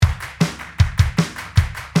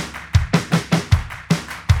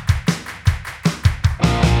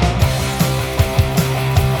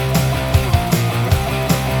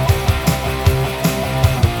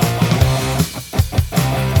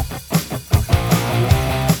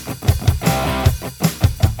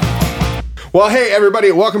Well, hey,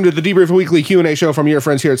 everybody. Welcome to the Debrief Weekly Q&A show from your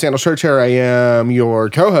friends here at Sandals Church. Here I am, your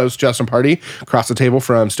co-host, Justin Party, across the table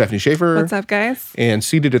from Stephanie Schaefer. What's up, guys? And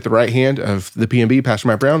seated at the right hand of the P&B, Pastor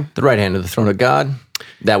Matt Brown. The right hand of the throne of God.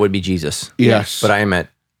 That would be Jesus. Yes. But I'm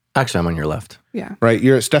on your left. Yeah. Right.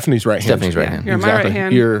 You're at Stephanie's right hand. Stephanie's right hand. You're Exactly. my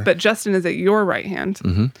right hand, but Justin is at your right hand.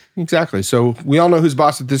 Mm-hmm. Exactly. So we all know who's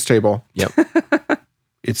boss at this table. Yep.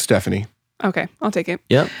 It's Stephanie. Okay, I'll take it.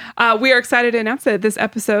 Yep. We are excited to announce that this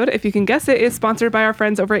episode, if you can guess it, is sponsored by our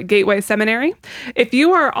friends over at Gateway Seminary. If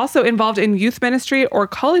you are also involved in youth ministry or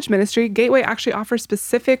college ministry, Gateway actually offers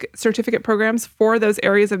specific certificate programs for those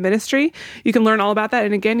areas of ministry. You can learn all about that.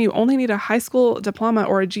 And again, you only need a high school diploma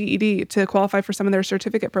or a GED to qualify for some of their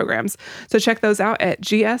certificate programs. So check those out at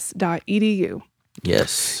gs.edu.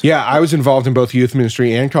 Yes. Yeah, I was involved in both youth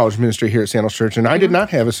ministry and college ministry here at Sandals Church, and I did not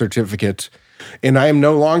have a certificate. And I am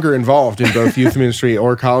no longer involved in both youth ministry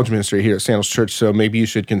or college ministry here at Sandals Church, so maybe you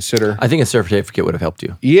should consider. I think a certificate would have helped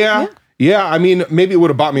you. Yeah. I mean, maybe it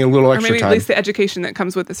would have bought me a little extra Or maybe time. at least the education that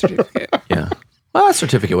comes with the certificate. Yeah. Well, a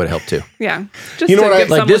certificate would have helped too. Yeah. Just You know to what give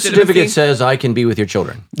Like some this certificate legitimacy. says I can be with your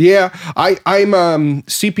children. Yeah, I'm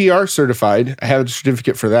CPR certified. I have a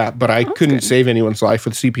certificate for that, but I couldn't good. save anyone's life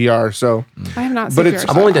with CPR. So I have not But CPR it's-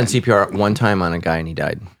 I've only done CPR one time on a guy and he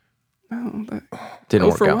died. Oh, but Didn't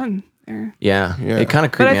work for out. one there. Yeah. Yeah. It kind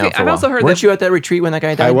of But creeped I me out think- for a I've while. also heard Weren't that- you at that retreat when that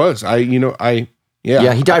guy died? I was.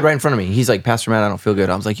 Yeah, he died right in front of me. He's like, Pastor Matt, I don't feel good.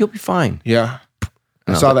 I was like, you'll be fine. Yeah. I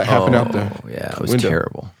And saw was that like, happen out oh, there. Yeah, it was window.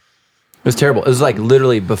 terrible. It was terrible. It was like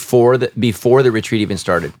literally before the retreat even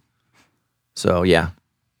started. So yeah,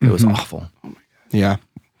 it was awful. Yeah.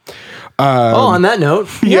 On that note,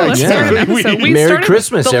 Yeah, Let's start an exactly. episode. We Merry started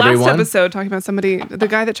Christmas, the everyone. last episode talking about the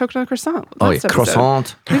guy that choked on a croissant. oh yeah, Last episode.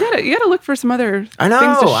 croissant. You gotta look for some other I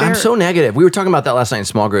things to know. share. I'm so negative. We were talking about that last night in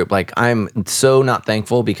small group. Like I'm so not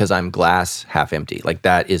thankful because I'm glass half empty. Like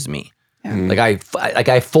that is me. Like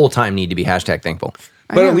I full time need to be #thankful.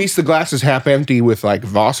 But at least the glass is half empty with like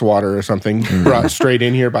Voss water or something brought straight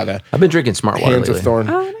in here by the I've been drinking smart water hands lately. of Thorn.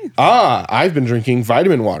 Oh, nice. I've been drinking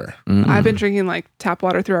vitamin water. I've been drinking like tap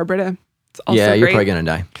water through our Brita. It's also Yeah, you're great. probably gonna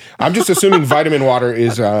die. I'm just assuming vitamin water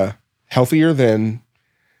is healthier than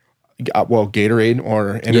Gatorade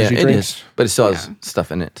or energy Yeah, it drinks. is, but it still has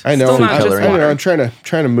stuff in it. I know. Still not just I know. water. I'm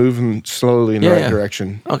trying to move them slowly in the Yeah, right yeah.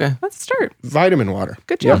 direction. Okay. Let's start. Vitamin water.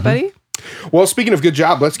 Good job, buddy. Well, speaking of good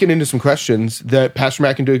job, let's get into some questions that Pastor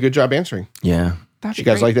Matt can do a good job answering. Yeah. That'd be You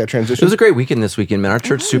guys great. like that It transition? was a great weekend this weekend, man. Our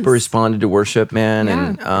church super was. responded to worship, man,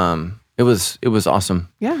 Yeah. and it was awesome.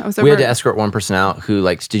 Yeah, I was We had over- to escort one person out who,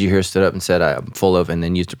 like, did you hear, stood up and said, "I'm full of," and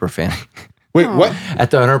then used a profanity Wait, what?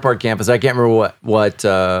 at the Hunter Park campus. I can't remember what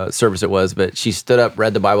service it was, but she stood up,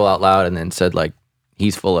 read the Bible out loud, and then said, like,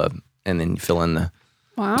 "He's full of," and then fill in the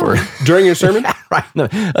Wow. word. During your sermon? Right. No,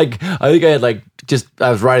 like, I think I had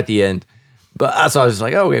I was right at the end. But so I was just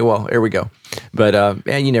like, oh, okay, well, here we go. But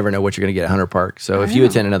man, you never know what you're going to get at Hunter Park. So if you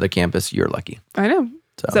attend another campus, you're lucky. I know.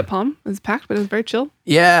 Is that Palm? It was packed, but it was very chill.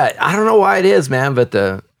 Yeah, I don't know why it is, man, but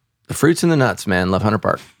the fruits and the nuts, man, love Hunter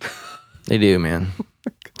Park. They do, man.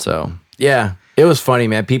 So yeah, it was funny,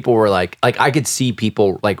 man. People were like I could see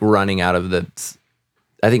people like running out of the.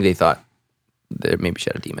 I think they thought that maybe she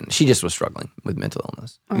had a demon. She just was struggling with mental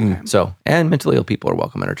illness. Okay. So and mentally ill people are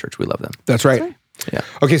welcome at our church. We love them. That's right. Yeah.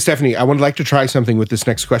 Okay, Stephanie, I would like to try something with this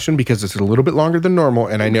next question because it's a little bit longer than normal,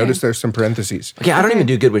 and I noticed there's some parentheses. Okay, I don't even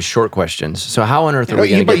do good with short questions. So how on earth are we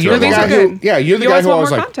going to But get you're through the a guy long are who, good. you're the You guy always who want always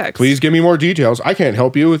more like, context. please give me more details. I can't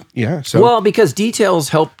help you with, so. Well, because details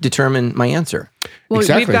help determine my answer. Well,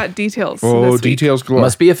 Exactly. we've got details. oh, this week. details galore.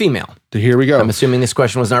 Must be a female. Here we go. I'm assuming this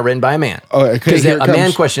question was not written by a man. Oh, okay, Because here it a man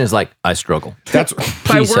comes. question is like, I struggle. That's, By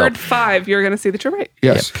Please word help. 5, you're going to see that you're right.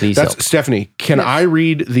 yes. Yeah, please That's help. Stephanie, can I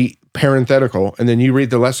read the parenthetical and then you read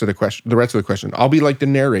the rest of the question? I'll be like the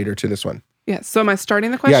narrator to this one. Yes. So am I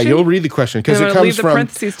starting the Yeah, question? you'll read the question because And it I'm gonna comes leave the from.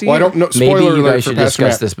 parentheses to well, I you. don't know. Spoiler Maybe you alert guys for should Pastor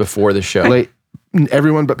discuss Matt. this before the show. Late,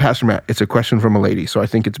 everyone but Pastor Matt. It's a question from a lady, so I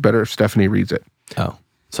think it's better if Stephanie reads it. Oh,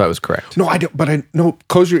 so I was correct. No, I don't. But no.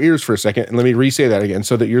 Close your ears for a second and let me re-say that again,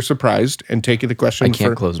 so that you're surprised and take the question. I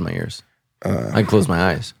can't close my ears. I can close my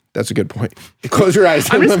eyes. That's a good point. Close your eyes.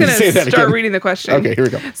 I'm and just let me going say to that start again. reading the question. Okay, here we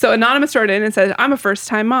go. So Anonymous started in and said, I'm a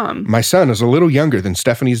first-time mom, My son is a little younger than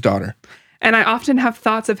Stephanie's daughter. and I often have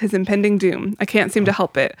thoughts of his impending doom. I can't seem to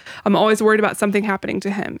help it. I'm always worried about something happening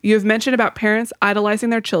to him. You have mentioned about parents idolizing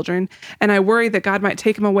their children, and I worry that God might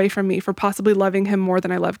take him away from me for possibly loving him more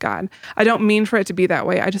than I love God. I don't mean for it to be that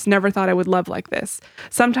way. I just never thought I would love like this.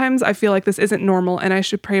 Sometimes I feel like this isn't normal, and I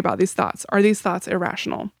should pray about these thoughts. Are these thoughts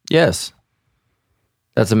irrational? Yes.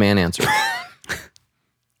 That's a man answer.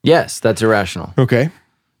 Yes, that's irrational. Okay.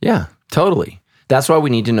 Yeah, totally. That's why we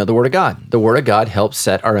need to know the Word of God. The Word of God helps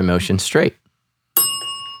set our emotions straight.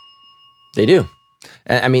 They do.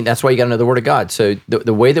 I mean, that's why you got to know the Word of God. So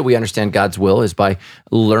the way that we understand God's will is by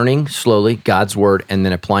learning slowly God's Word and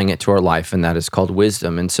then applying it to our life, and that is called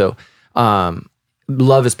wisdom. And so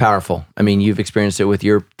love is powerful. I mean, you've experienced it with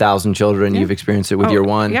your 1,000 children. You've experienced it with your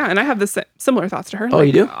one. Yeah, and I have this similar thoughts to her. Oh, like,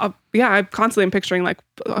 you do? Yeah, I constantly am picturing like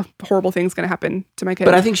horrible things going to happen to my kid.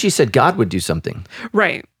 But I think she said God would do something.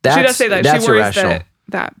 Right. She does say that. That's She worries irrational.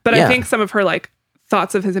 that. But I think some of her like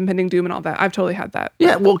thoughts of his impending doom and all that, I've totally had that.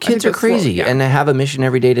 Yeah, well, kids are crazy and they have a mission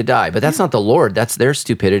every day to die. But that's not the Lord. That's their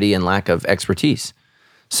stupidity and lack of expertise.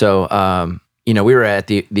 So, we were at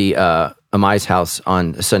the Amai's house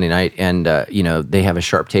on Sunday night, and they have a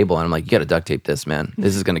sharp table, and I'm like, you got to duct tape this, man.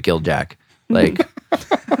 This is going to kill Jack. Like,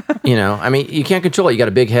 I mean, you can't control it. You got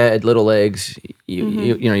a big head, little legs.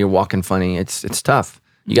 You're walking funny. It's tough.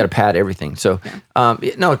 You got to pad everything. So,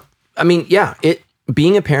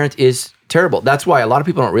 being a parent is terrible. That's why a lot of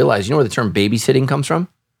people don't realize. You know where the term babysitting comes from?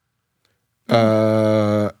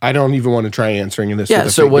 I don't even want to try answering this. Yeah,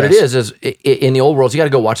 so what it is in the old world, you got to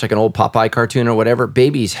go watch like an old Popeye cartoon or whatever.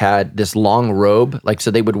 Babies had this long robe, like,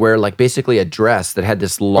 so they would wear like basically a dress that had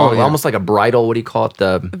this long, almost like a bridal, what do you call it?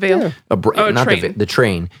 The veil? Not train. The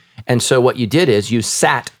train. And so what you did is you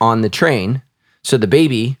sat on the train, so the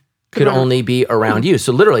baby could only be around you.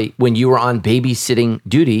 So literally, when you were on babysitting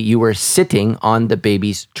duty, you were sitting on the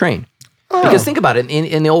baby's train. Because think about it,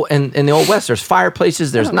 in the old West, there's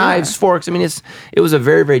fireplaces, there's knives, forks. I mean, it was a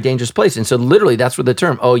very, very dangerous place. And so literally that's where the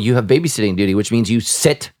term, you have babysitting duty, which means you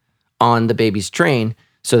sit on the baby's train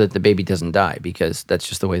so that the baby doesn't die, because that's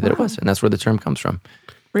just the way that it was. And that's where the term comes from.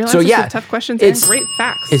 Real answers to tough questions and great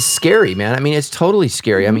facts. It's scary, man. I mean, it's totally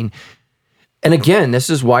scary. I mean, and again,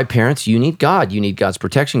 this is why parents, you need God. You need God's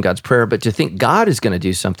protection, God's prayer. But to think God is going to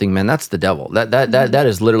do something, man, that's the devil. That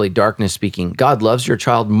is literally darkness speaking. God loves your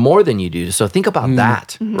child more than you do. So think about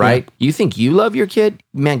that, right? You think you love your kid?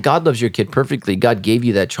 Man, God loves your kid perfectly. God gave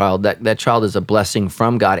you that child. That child is a blessing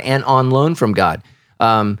from God and on loan from God.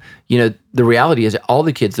 The reality is all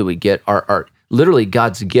the kids that we get are literally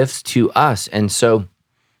God's gifts to us. And so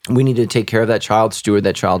we need to take care of that child, steward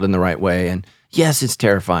that child in the right way. And yes, it's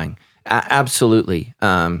terrifying. Absolutely.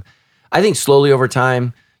 I think slowly over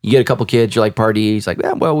time, you get a couple kids, you're like, parties, like,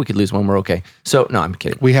 we could lose one, we're okay. So, no, I'm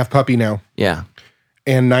kidding. We have puppy now. Yeah.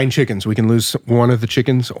 And 9 chickens. We can lose one of the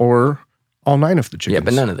chickens or all 9 of the chickens. Yeah,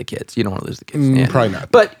 but none of the kids. You don't want to lose the kids. Probably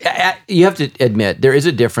not. But you have to admit, there is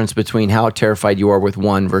a difference between how terrified you are with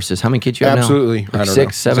one versus how many kids you have Absolutely. now? Like I don't 6,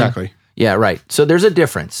 know. 7? Exactly. Yeah, right. So there's a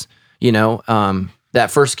difference, that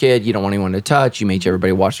first kid, you don't want anyone to touch. You make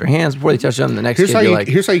everybody wash their hands before they touch them. The next Here's kid,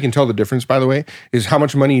 here's how you can tell the difference, by the way, is how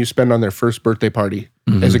much money you spend on their first birthday party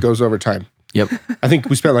as it goes over time. Yep. I think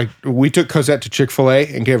we took Cosette to Chick-fil-A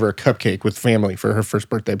and gave her a cupcake with family for her first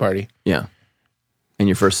birthday party. Yeah. And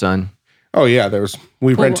your first son? Oh, yeah.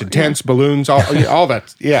 We rented tents, balloons, all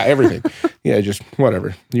that. Yeah, everything. Yeah, just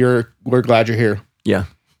whatever. We're glad you're here. Yeah.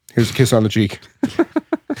 Here's a kiss on the cheek.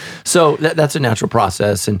 So that's a natural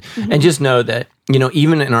process. And just know that,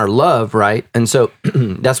 even in our love, right? And so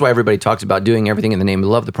that's why everybody talks about doing everything in the name of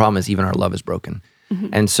love. The problem is even our love is broken.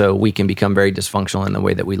 And so we can become very dysfunctional in the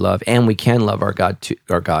way that we love, and we can love our God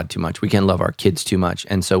too much. We can love our kids too much.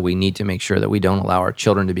 And so we need to make sure that we don't allow our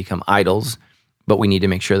children to become idols, but we need to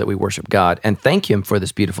make sure that we worship God and thank Him for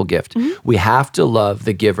this beautiful gift. We have to love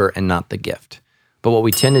the giver and not the gift. But what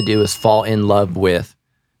we tend to do is fall in love with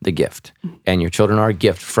the gift. And your children are a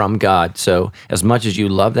gift from God. So as much as you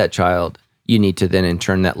love that child, you need to then in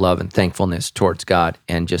turn that love and thankfulness towards God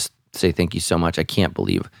and just say, thank you so much. I can't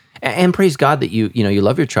believe. And praise God that you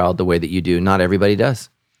love your child the way that you do. Not everybody does.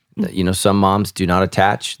 Some moms do not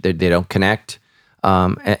attach. They don't connect.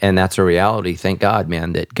 And that's a reality. Thank God,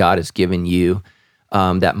 man, that God has given you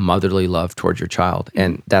that motherly love towards your child.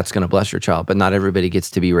 And that's going to bless your child. But not everybody gets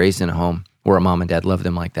to be raised in a home where a mom and dad love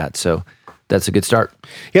them like that. So that's a good start.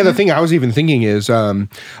 Yeah, the thing I was even thinking is I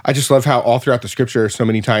just love how all throughout the scripture so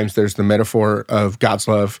many times there's the metaphor of God's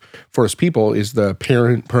love for his people is the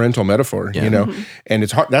parental metaphor, and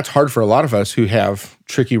it's hard. That's hard for a lot of us who have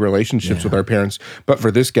tricky relationships with our parents. But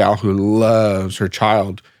for this gal who loves her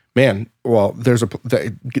child, man, well,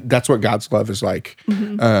 that's what God's love is like.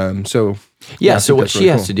 So what she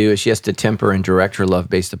has to do is she has to temper and direct her love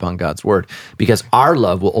based upon God's word, because our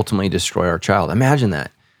love will ultimately destroy our child. Imagine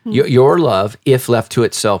that. Your love, if left to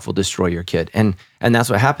itself, will destroy your kid. And that's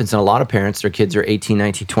what happens. And a lot of parents, their kids are 18,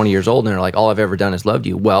 19, 20 years old, and they're like, all I've ever done is loved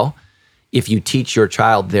you. Well, if you teach your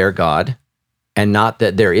child their God and not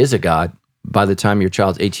that there is a God, by the time your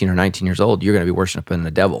child's 18 or 19 years old, you're going to be worshiping the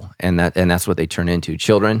devil. And that's what they turn into.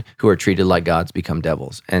 Children who are treated like gods become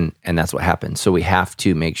devils. And that's what happens. So we have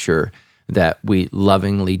to make sure that we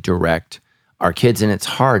lovingly direct our kids, and it's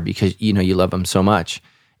hard because, you know, you love them so much,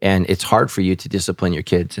 and it's hard for you to discipline your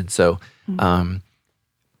kids. And so,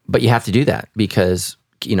 but you have to do that because,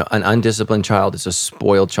 you know, an undisciplined child is a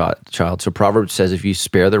spoiled child. So Proverbs says, if you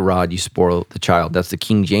spare the rod, you spoil the child. That's the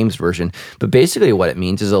King James Version. But basically what it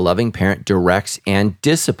means is a loving parent directs and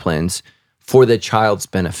disciplines for the child's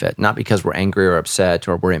benefit, not because we're angry or upset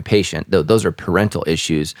or we're impatient. Those are parental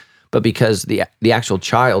issues, but because the actual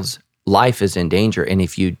child's life is in danger. And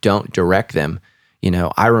if you don't direct them, you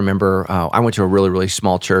know, I remember I went to a really, really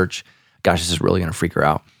small church. Gosh, this is really going to freak her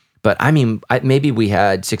out. But I mean, maybe we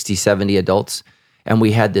had 60, 70 adults, and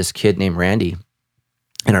we had this kid named Randy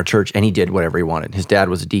in our church, and he did whatever he wanted. His dad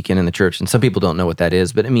was a deacon in the church, and some people don't know what that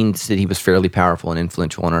is, but it means that he was fairly powerful and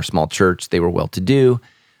influential in our small church. They were well-to-do,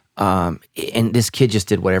 and this kid just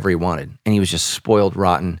did whatever he wanted, and he was just spoiled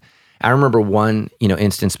rotten. I remember one, you know,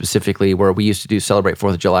 instance specifically where we used to celebrate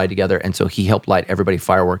 4th of July together, and so he helped light everybody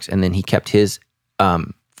fireworks, and then he kept his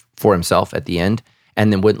for himself at the end,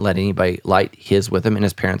 and then wouldn't let anybody light his with him. And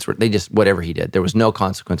his parents they just, whatever he did, there was no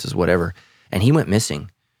consequences, whatever. And he went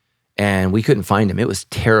missing, and we couldn't find him. It was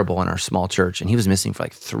terrible in our small church, and he was missing for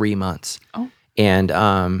like 3 months. Oh. And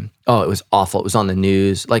it was awful. It was on the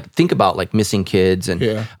news. Like, think about like missing kids, and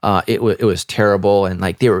it was terrible. And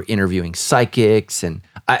like they were interviewing psychics, and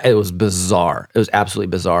it was bizarre. It was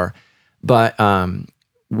absolutely bizarre. But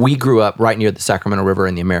we grew up right near the Sacramento River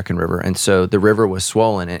and the American River, and so the river was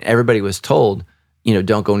swollen, and everybody was told, you know,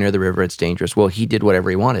 don't go near the river, it's dangerous. Well, he did whatever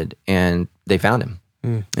he wanted, and they found him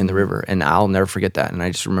in the river, and I'll never forget that. And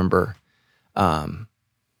I just remember,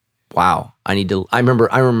 wow, I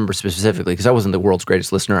remember specifically, because I wasn't the world's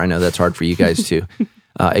greatest listener. I know that's hard for you guys to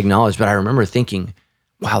acknowledge, but I remember thinking,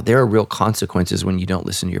 wow, there are real consequences when you don't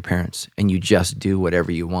listen to your parents and you just do whatever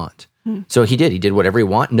you want. So he did whatever he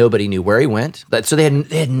wanted. Nobody knew where he went. So they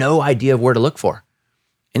had no idea of where to look for.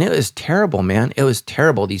 And it was terrible, man. It was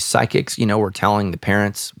terrible. These psychics, you know, were telling the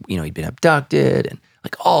parents, you know, he'd been abducted and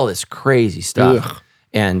like all this crazy stuff. Ugh.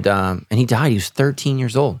 And he died. He was 13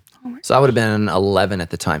 years old. So I would have been 11 at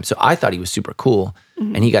the time. So I thought he was super cool,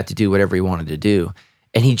 and he got to do whatever he wanted to do.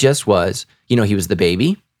 And he just was, you know, he was the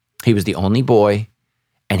baby. He was the only boy,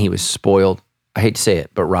 and he was spoiled. I hate to say it,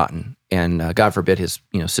 but rotten. And God forbid his,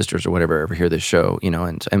 you know, sisters or whatever ever hear this show, you know.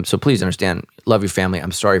 And so please understand, love your family.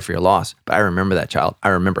 I'm sorry for your loss. But I remember that child. I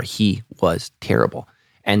remember he was terrible.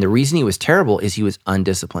 And the reason he was terrible is he was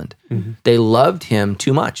undisciplined. Mm-hmm. They loved him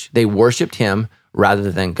too much. They worshiped him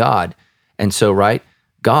rather than God. And so, right,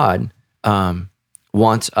 God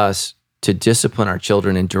wants us to discipline our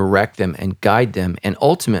children and direct them and guide them. And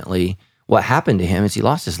ultimately, what happened to him is he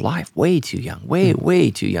lost his life way too young,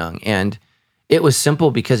 way too young. And it was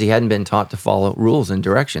simple because he hadn't been taught to follow rules and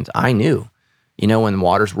directions. I knew, you know, when the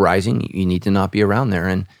water's rising, you need to not be around there.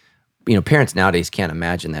 And, you know, parents nowadays can't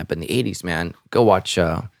imagine that. But in the 80s, man, go watch,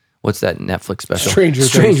 what's that Netflix special?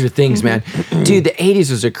 Stranger Things, man. Dude, the 80s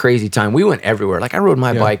was a crazy time. We went everywhere. Like, I rode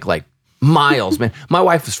my bike like miles, man. My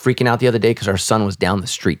wife was freaking out the other day because our son was down the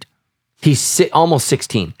street. He's almost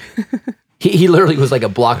 16. He literally was like a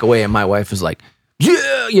block away, and my wife was like,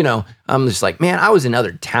 yeah, you know. I'm just like, man, I was in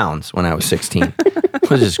other towns when I was 16. It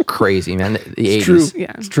was just crazy, man. The 80s. True.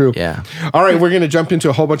 Yeah. It's true. Yeah. All right, we're going to jump into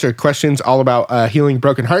a whole bunch of questions all about healing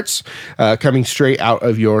broken hearts, coming straight out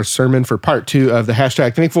of your sermon for part 2 of the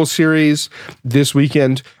 #Thankful series this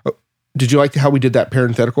weekend. Did you like how we did that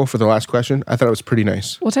parenthetical for the last question? I thought it was pretty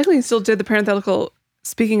nice. Well, technically, you still did the parenthetical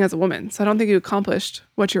speaking as a woman, so I don't think you accomplished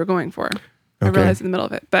what you were going for. I realized in the middle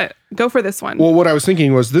of it, but go for this one. Well, what I was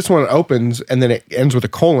thinking was this one opens and then it ends with a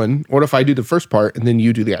colon. What if I do the first part and then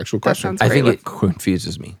you do the actual question? I think it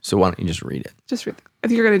confuses me. So why don't you just read it? Just read it. I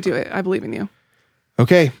think you're going to do it. I believe in you.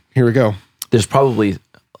 Okay, here we go. There's probably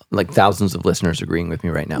like thousands of listeners agreeing with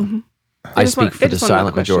me right now. Mm-hmm. I speak for the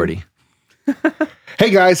silent majority.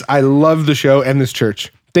 Hey guys, I love the show and this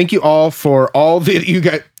church. Thank you all for all that you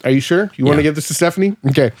guys... Are you sure? You want to give this to Stephanie?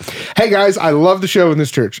 Okay. Hey guys, I love the show in this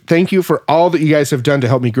church. Thank you for all that you guys have done to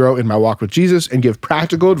help me grow in my walk with Jesus and give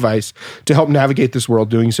practical advice to help navigate this world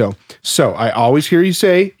doing so. So I always hear you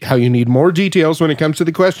say how you need more details when it comes to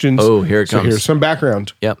the questions. Oh, here it comes. So here's some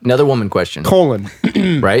background. Yep. Another woman question. Colon.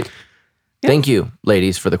 Right? Yep. Thank you,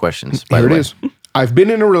 ladies, for the questions. Here it is. I've been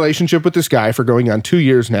in a relationship with this guy for going on 2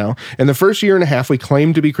 years now. In the first year and a half, we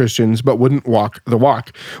claimed to be Christians, but wouldn't walk the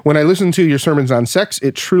walk. When I listened to your sermons on sex,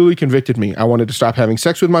 it truly convicted me. I wanted to stop having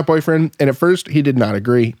sex with my boyfriend, and at first, he did not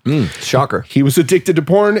agree. Shocker. He was addicted to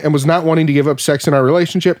porn and was not wanting to give up sex in our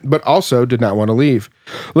relationship, but also did not want to leave.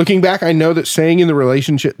 Looking back, I know that staying in the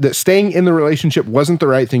relationship wasn't the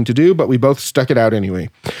right thing to do, but we both stuck it out anyway.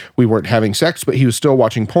 We weren't having sex, but he was still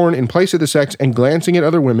watching porn in place of the sex and glancing at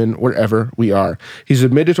other women wherever we are. He's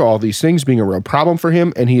admitted to all these things being a real problem for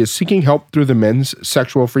him, and he is seeking help through the men's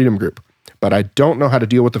sexual freedom group. But I don't know how to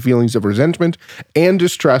deal with the feelings of resentment and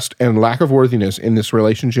distrust and lack of worthiness in this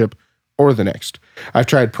relationship or the next. I've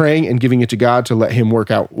tried praying and giving it to God to let him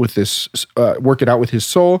work it out with his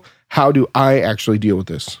soul. How do I actually deal with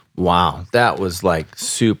this? Wow, that was like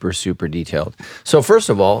super, super detailed. So first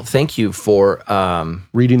of all, thank you for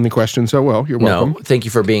reading the question so well. You're welcome. No, thank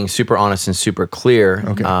you for being super honest and super clear.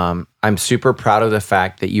 Okay. I'm super proud of the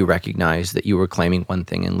fact that you recognize that you were claiming one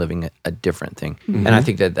thing and living a different thing. Mm-hmm. And I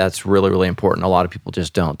think that that's really, really important. A lot of people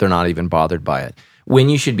just don't. They're not even bothered by it. When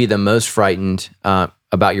you should be the most frightened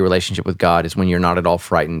about your relationship with God is when you're not at all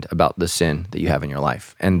frightened about the sin that you have in your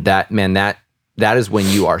life. And that is when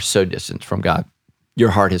you are so distant from God. Your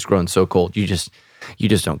heart has grown so cold. You just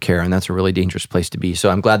don't care. And that's a really dangerous place to be. So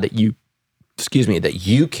I'm glad that you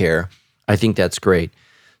care. I think that's great.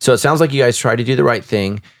 So it sounds like you guys try to do the right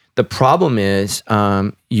thing. The problem is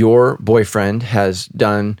your boyfriend has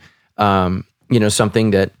done,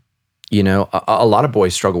 something that, a lot of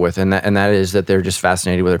boys struggle with. And that is that they're just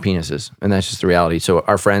fascinated with their penises. And that's just the reality. So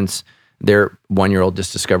our friends, their 1-year-old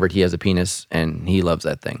just discovered he has a penis and he loves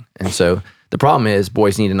that thing. And so the problem is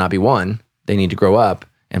boys need to not be one. They need to grow up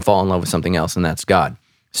and fall in love with something else, and that's God.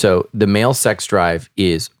 So the male sex drive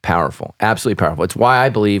is powerful, absolutely powerful. It's why I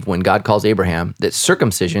believe when God calls Abraham that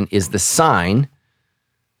circumcision is the sign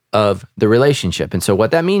of the relationship. And so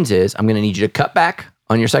what that means is I'm going to need you to cut back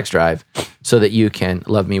on your sex drive so that you can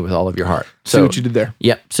love me with all of your heart. So see what you did there.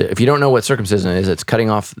 Yep. So if you don't know what circumcision is, it's cutting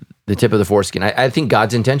off the tip of the foreskin. I think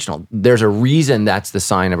God's intentional. There's a reason that's the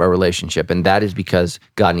sign of our relationship, and that is because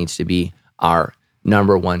God needs to be our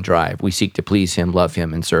number one drive. We seek to please him, love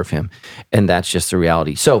him, and serve him. And that's just the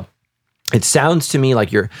reality. So it sounds to me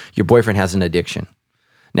like your boyfriend has an addiction.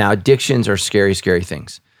 Now, addictions are scary, scary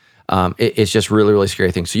things. It's just really, really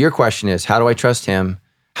scary things. So your question is, how do I trust him?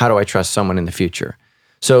 How do I trust someone in the future?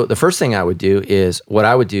 So the first thing I would do is I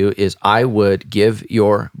would give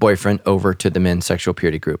your boyfriend over to the men's sexual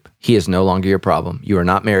purity group. He is no longer your problem. You are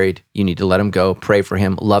not married. You need to let him go, pray for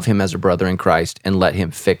him, love him as a brother in Christ, and let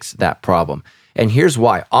him fix that problem. And here's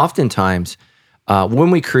why. Oftentimes,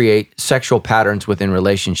 when we create sexual patterns within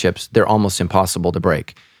relationships, they're almost impossible to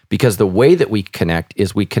break because the way that we connect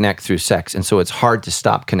is we connect through sex. And so it's hard to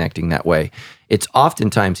stop connecting that way. It's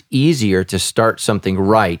oftentimes easier to start something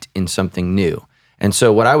right in something new. And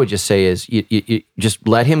so what I would just say is you just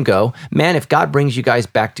let him go. Man, if God brings you guys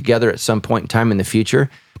back together at some point in time in the future,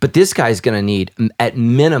 but this guy's going to need at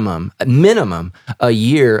minimum, a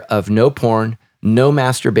year of no porn, no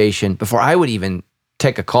masturbation before I would even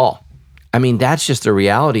take a call. I mean, that's just the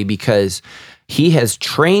reality because he has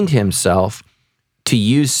trained himself to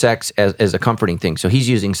use sex as a comforting thing. So he's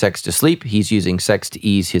using sex to sleep. He's using sex to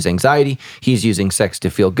ease his anxiety. He's using sex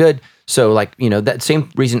to feel good. So that same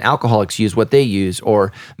reason alcoholics use what they use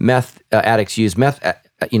or meth addicts use meth,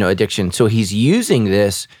 addiction. So he's using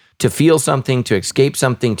this to feel something, to escape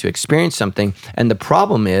something, to experience something. And the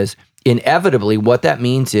problem is, inevitably, what that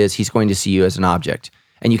means is he's going to see you as an object.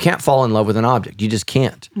 And you can't fall in love with an object. You just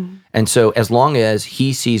can't. Mm-hmm. And so as long as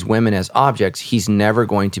he sees women as objects, he's never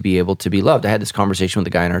going to be able to be loved. I had this conversation with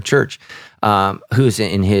a guy in our church who's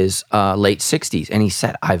in his late 60s. And he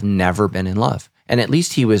said, I've never been in love. And at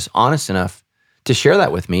least he was honest enough to share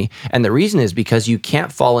that with me. And the reason is because you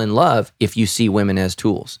can't fall in love if you see women as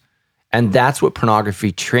tools. And that's what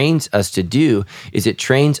pornography trains us to do, is it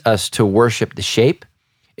trains us to worship the shape.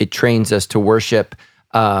 It trains us to worship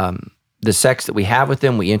the sex that we have with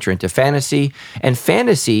them. We enter into fantasy. And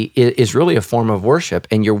fantasy is really a form of worship.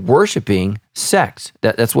 And you're worshiping sex.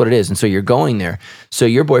 That's what it is. And so you're going there. So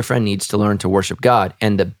your boyfriend needs to learn to worship God.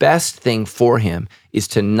 And the best thing for him is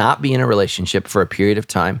to not be in a relationship for a period of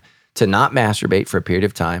time, to not masturbate for a period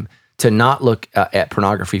of time, to not look at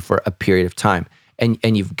pornography for a period of time.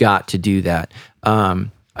 And you've got to do that.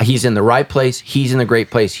 He's in the right place. He's in the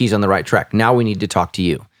great place. He's on the right track. Now we need to talk to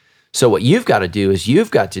you. So what you've got to do is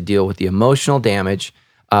you've got to deal with the emotional damage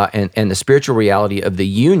and the spiritual reality of the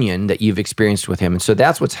union that you've experienced with him. And so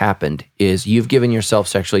that's what's happened, is you've given yourself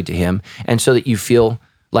sexually to him, and so that you feel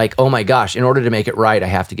like, oh my gosh, in order to make it right, I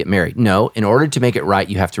have to get married. No, in order to make it right,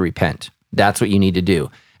 you have to repent. That's what you need to do.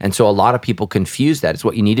 And so a lot of people confuse that. It's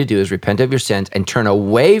what you need to do is repent of your sins and turn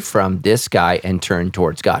away from this guy and turn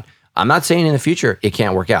towards God. I'm not saying in the future it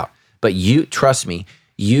can't work out, but you, trust me,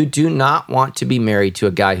 you do not want to be married to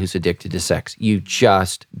a guy who's addicted to sex. You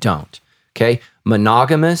just don't, okay?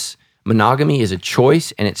 Monogamy is a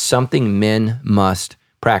choice, and it's something men must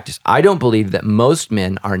practice. I don't believe that most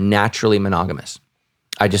men are naturally monogamous.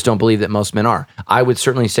 I just don't believe that most men are. I would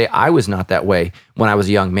certainly say I was not that way when I was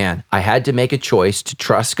a young man. I had to make a choice to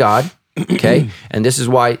trust God Okay. And this is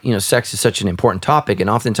why, sex is such an important topic. And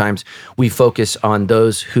oftentimes we focus on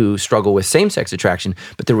those who struggle with same-sex attraction.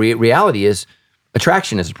 But the reality is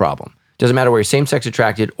attraction is a problem. Doesn't matter where you're same-sex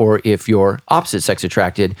attracted or if you're opposite-sex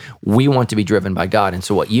attracted, we want to be driven by God. And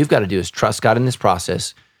so what you've got to do is trust God in this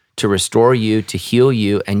process to restore you, to heal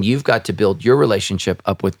you, and you've got to build your relationship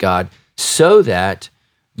up with God so that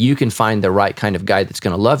you can find the right kind of guy that's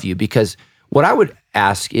going to love you. Because what I would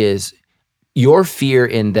ask is, your fear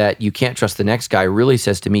in that you can't trust the next guy really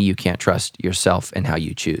says to me you can't trust yourself and how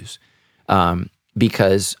you choose.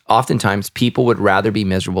 Because oftentimes people would rather be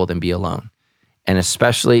miserable than be alone. And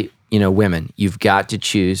especially, women, you've got to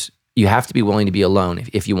choose. You have to be willing to be alone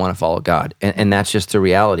if you want to follow God. And that's just the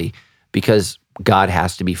reality, because God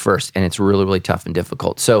has to be first. And it's really, really tough and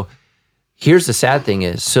difficult. So here's the sad thing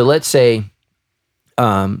is, so let's say,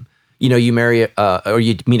 you marry or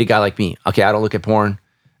you meet a guy like me. Okay, I don't look at porn.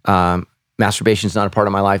 Masturbation is not a part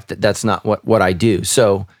of my life. That's not what I do.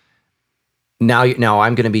 So now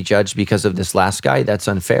I'm going to be judged because of this last guy. That's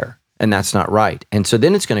unfair, and that's not right. And so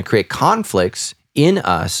then it's going to create conflicts in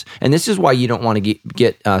us. And this is why you don't want to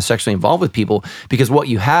get sexually involved with people, because what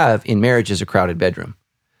you have in marriage is a crowded bedroom.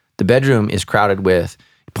 The bedroom is crowded with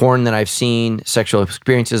porn that I've seen, sexual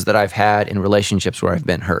experiences that I've had, and relationships where I've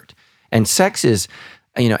been hurt. And sex is,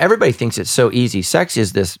 everybody thinks it's so easy. Sex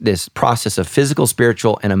is this process of physical,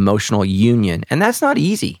 spiritual, and emotional union. And that's not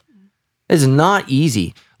easy. It's not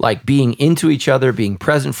easy. Like being into each other, being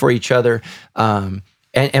present for each other.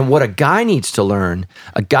 And what a guy needs to learn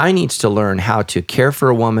how to care for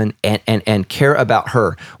a woman and care about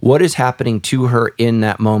her. What is happening to her in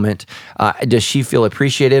that moment? Does she feel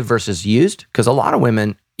appreciative versus used? Because a lot of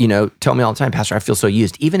women, tell me all the time, Pastor, I feel so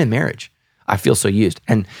used. Even in marriage, I feel so used.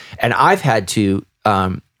 And I've had to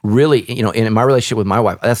really, in my relationship with my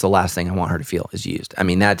wife, that's the last thing I want her to feel is used. I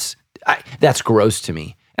mean, that's gross to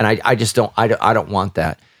me. And I just don't want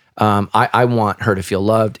that. I want her to feel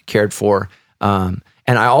loved, cared for.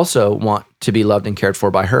 And I also want to be loved and cared for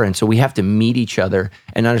by her. And so we have to meet each other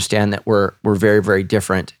and understand that we're very, very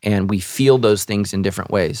different, and we feel those things in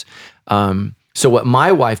different ways. So what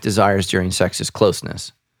my wife desires during sex is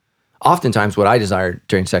closeness. Oftentimes what I desire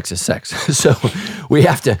during sex is sex. So we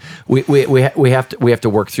have to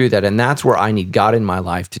work through that. And that's where I need God in my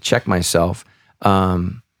life to check myself.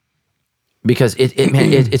 Because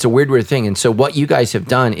it's a weird thing. And so what you guys have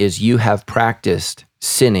done is you have practiced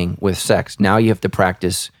sinning with sex. Now you have to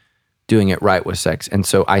practice doing it right with sex. And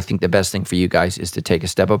so I think the best thing for you guys is to take a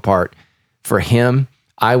step apart. For him,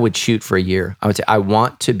 I would shoot for a year. I would say, I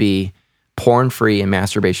want to be porn-free and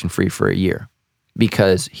masturbation-free for a year,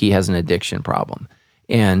 because he has an addiction problem.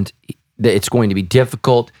 And it's going to be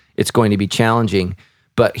difficult. It's going to be challenging.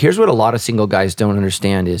 But here's what a lot of single guys don't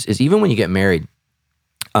understand is even when you get married,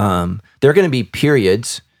 there are going to be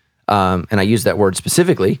periods, and I use that word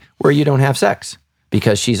specifically, where you don't have sex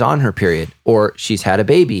because she's on her period or she's had a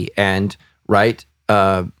baby, and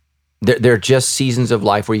there are just seasons of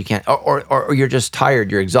life where you can't, or you're just tired,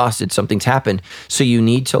 you're exhausted, something's happened. So you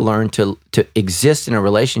need to learn to exist in a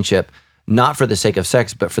relationship, not for the sake of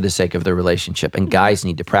sex, but for the sake of the relationship. And guys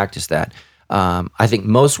need to practice that. I think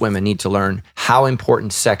most women need to learn how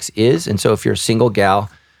important sex is. And so if you're a single gal,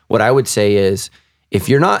 what I would say is, if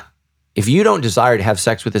you don't desire to have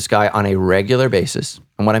sex with this guy on a regular basis,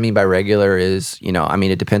 and what I mean by regular is,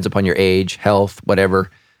 it depends upon your age, health,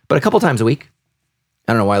 whatever, but a couple times a week.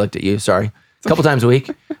 I don't know why I looked at you, sorry. A couple times a week.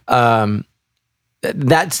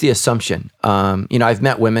 That's the assumption. I've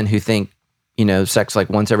met women who think, sex like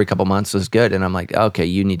once every couple months is good. And I'm like, okay,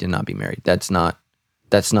 you need to not be married. That's not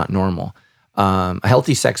normal. A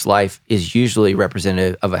healthy sex life is usually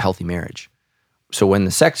representative of a healthy marriage. So when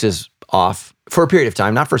the sex is off for a period of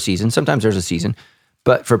time, not for a season, sometimes there's a season,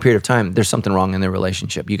 but for a period of time, there's something wrong in their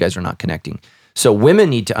relationship. You guys are not connecting. So women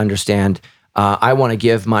need to understand, I want to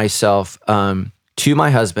give myself to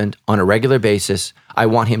my husband on a regular basis. I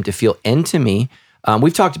want him to feel into me.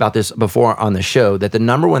 We've talked about this before on the show, that the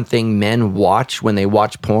number one thing men watch when they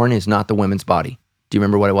watch porn is not the women's body. Do you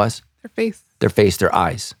remember what it was? Their face. Their face, their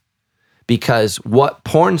eyes. Because what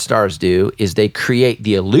porn stars do is they create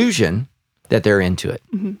the illusion that they're into it.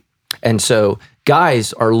 Mm-hmm. And so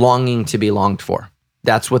guys are longing to be longed for.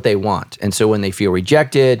 That's what they want. And so when they feel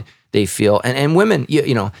rejected, they feel, and women,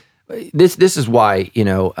 this is why,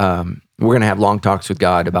 we're going to have long talks with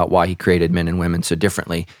God about why he created men and women so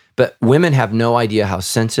differently. But women have no idea how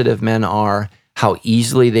sensitive men are, how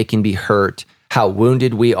easily they can be hurt, how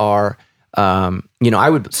wounded we are. I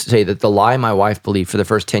would say that the lie my wife believed for the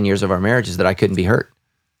first 10 years of our marriage is that I couldn't be hurt.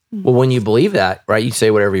 Mm-hmm. Well, when you believe that, right, you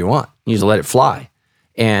say whatever you want. You just let it fly.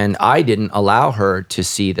 And I didn't allow her to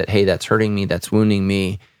see that, hey, that's hurting me, that's wounding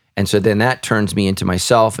me. And so then that turns me into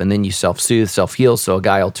myself, and then you self-soothe, self-heal. So a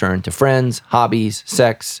guy will turn to friends, hobbies,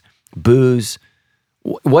 sex, booze,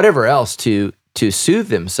 whatever else to soothe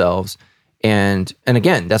themselves. And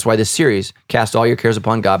again, that's why this series, cast all your cares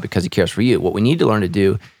upon God because he cares for you. What we need to learn to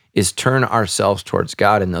do is turn ourselves towards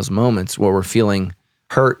God in those moments where we're feeling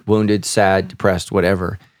hurt, wounded, sad, depressed,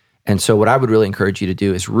 whatever. And so what I would really encourage you to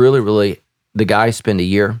do is really, the guys spend a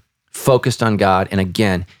year focused on God. And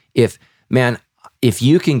again, if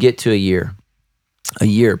you can get to a year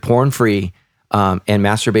porn-free and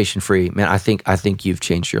masturbation-free, man, I think you've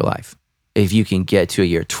changed your life. If you can get to a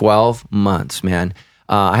year, 12 months, man.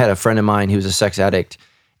 I had a friend of mine who was a sex addict,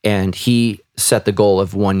 and he set the goal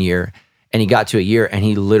of 1 year, and he got to a year, and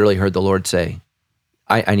he literally heard the Lord say,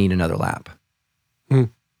 I need another lap.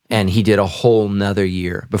 And he did a whole nother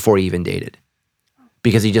year before he even dated,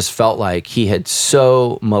 because he just felt like he had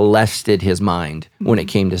so molested his mind when it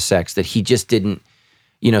came to sex that he just didn't,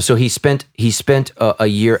 so he spent a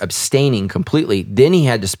year abstaining completely. Then he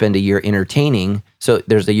had to spend a year entertaining. So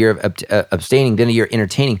there's a year of abstaining, then a year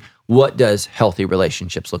entertaining. What does healthy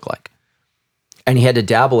relationships look like? And he had to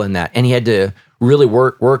dabble in that. And he had to really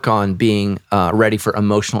work on being ready for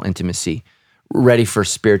emotional intimacy, ready for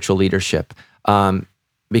spiritual leadership.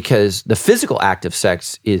 Because the physical act of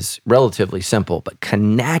sex is relatively simple, but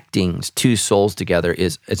connecting two souls together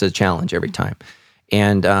is a challenge every time.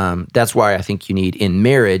 And that's why I think in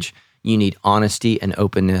marriage, you need honesty and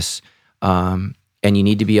openness. And you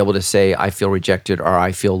need to be able to say, I feel rejected or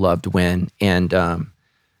I feel loved when. And, and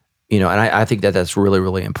I think that's really,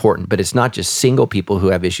 really important. But it's not just single people who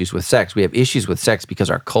have issues with sex. We have issues with sex because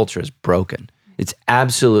our culture is broken. It's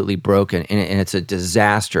absolutely broken, and it's a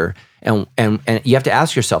disaster. And you have to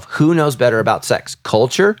ask yourself, who knows better about sex,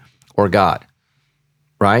 culture or God,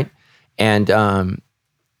 right? And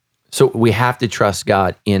so we have to trust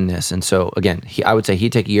God in this. And so again, I would say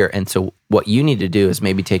he'd take a year. And so what you need to do is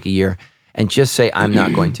maybe take a year and just say, I'm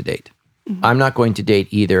not going to date. I'm not going to date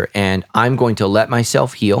either. And I'm going to let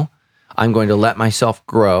myself heal. I'm going to let myself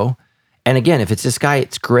grow. And again, if it's this guy,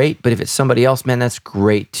 it's great. But if it's somebody else, man, that's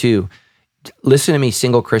great too. Listen to me,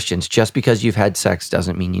 single Christians, just because you've had sex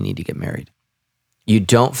doesn't mean you need to get married. You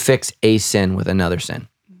don't fix a sin with another sin.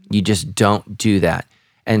 You just don't do that.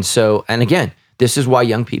 And again, this is why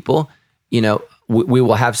young people, we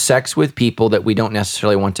will have sex with people that we don't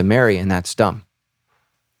necessarily want to marry, and that's dumb.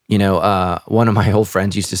 One of my old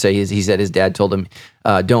friends used to say, he said his dad told him,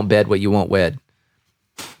 don't bed what you won't wed.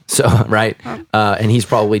 So, right. And he's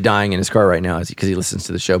probably dying in his car right now because he listens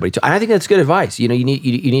to the show. But I think that's good advice. You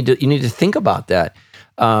need to think about that.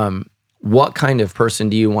 What kind of person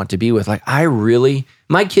do you want to be with? Like,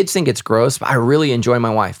 my kids think it's gross, but I really enjoy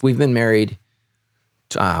my wife. We've been married,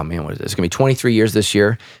 what is it? It's going to be 23 years this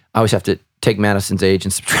year. I always have to take Madison's age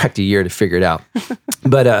and subtract a year to figure it out.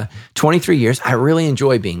 But 23 years, I really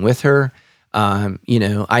enjoy being with her. I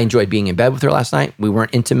enjoyed being in bed with her last night. We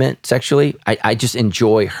weren't intimate sexually. I just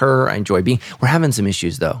enjoy her. I enjoy we're having some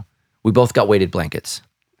issues though. We both got weighted blankets.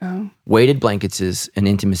 Oh. Weighted blankets is an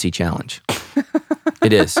intimacy challenge.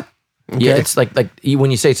 It is. Okay. Yeah, it's like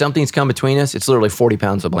when you say something's come between us, it's literally 40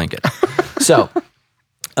 pounds of blanket. So,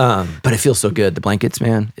 but it feels so good. The blankets,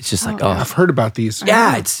 man, it's just I've heard about these.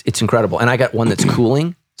 Yeah, it's incredible. And I got one that's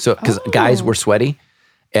cooling. So, because guys were sweaty.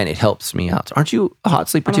 And it helps me out. Aren't you a hot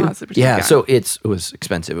sleeper too? I'm a hot sleeper too. Yeah. So it was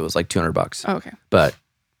expensive. It was like $200. Oh, okay. But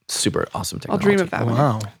super awesome technology. I'll dream of that one.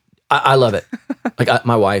 Wow. I love it.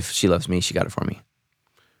 My wife, she loves me. She got it for me.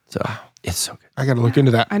 So it's so good. I got to look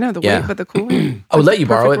into that. I know the weight, but the cooling. I would let you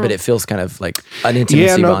borrow it, but it feels kind of like an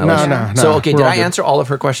intimacy violation. No. So okay, did I answer all of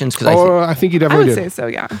her questions? I think you definitely did. I would say so.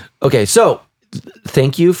 Yeah. Okay, so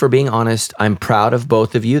thank you for being honest. I'm proud of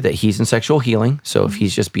both of you that he's in sexual healing. So if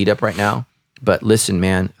he's just beat up right now. But listen,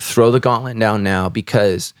 man, throw the gauntlet down now,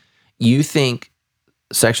 because you think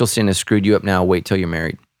sexual sin has screwed you up now. Wait till you're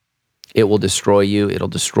married. It will destroy you. It'll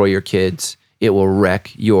destroy your kids. It will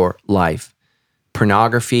wreck your life.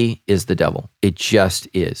 Pornography is the devil. It just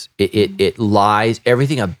is. It lies.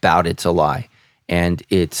 Everything about it's a lie. And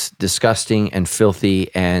it's disgusting and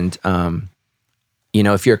filthy. And,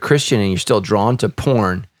 if you're a Christian and you're still drawn to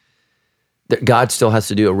porn, God still has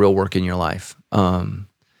to do a real work in your life.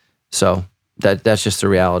 So that's just the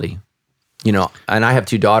reality, and I have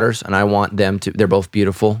 2 daughters, and I want them they're both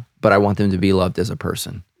beautiful, but I want them to be loved as a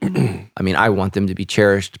person. I mean, I want them to be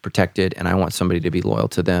cherished, protected, and I want somebody to be loyal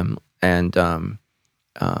to them. And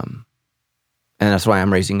that's why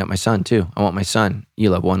I'm raising up my son too. I want my son,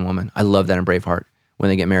 you love one woman. I love that in Braveheart. When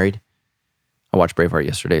they get married, I watched Braveheart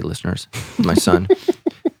yesterday, listeners, with my son.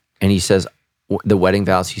 And he says, the wedding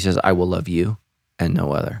vows, he says, I will love you and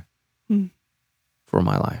no other for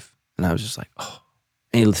my life. And I was just like, oh,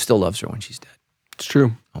 And he still loves her when she's dead. It's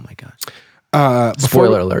true. Oh my gosh.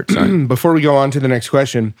 Spoiler alert, sorry. Before we go on to the next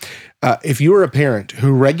question, if you are a parent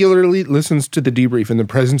who regularly listens to the debrief in the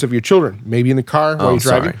presence of your children, maybe in the car while you're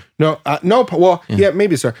driving. Sorry.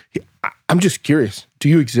 Maybe, sir. I'm just curious. Do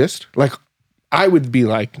you exist? Like, I would be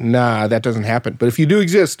like, nah, that doesn't happen. But if you do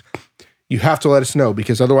exist, you have to let us know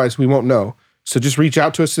because otherwise we won't know. So just reach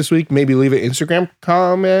out to us this week. Maybe leave an Instagram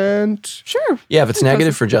comment. Sure. Yeah, if it's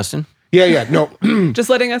negative for Justin. Yeah. No. Just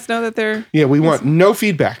letting us know that they're... Yeah, we want no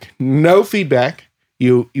feedback. No feedback.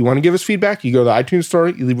 You want to give us feedback, you go to the iTunes store,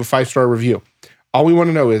 you leave a 5-star review. All we want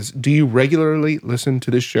to know is, do you regularly listen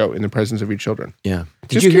to this show in the presence of your children? Yeah.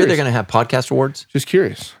 Did you hear they're going to have podcast awards? Just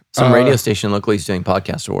curious. Some radio station locally is doing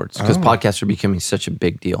podcast awards because podcasts are becoming such a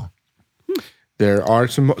big deal. There are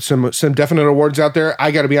some definite awards out there. I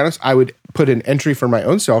got to be honest, I would put an entry for my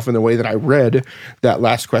own self in the way that I read that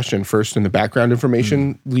last question first in the background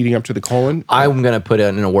information leading up to the colon. I'm going to put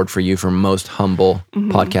an award for you for most humble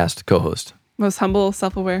podcast co-host. Most humble,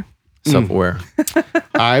 self-aware. Self-aware.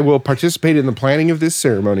 I will participate in the planning of this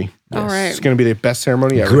ceremony. All right. It's going to be the best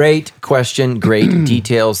ceremony ever. Great question. Great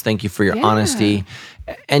details. Thank you for your honesty.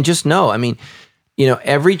 And just know, I mean,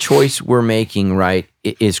 every choice we're making, right,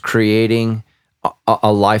 is creating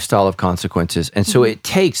a lifestyle of consequences. And so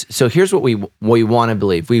so here's what we want to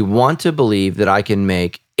believe. We want to believe that I can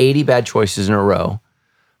make 80 bad choices in a row,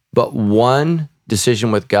 but one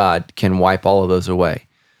decision with God can wipe all of those away.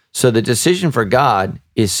 So the decision for God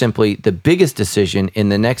is simply the biggest decision in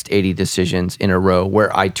the next 80 decisions in a row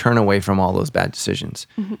where I turn away from all those bad decisions.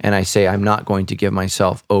 And I say, I'm not going to give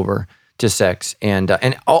myself over to sex. And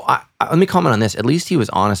let me comment on this. At least he was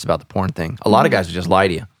honest about the porn thing. A lot of guys would just lie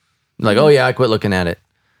to you. Like, oh yeah, I quit looking at it.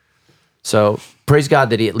 So praise God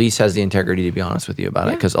that he at least has the integrity to be honest with you about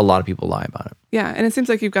it, because a lot of people lie about it. Yeah, and it seems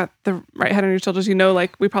like you've got the right head on your shoulders.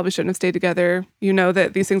 Like, we probably shouldn't have stayed together. You know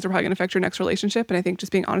that these things are probably going to affect your next relationship, and I think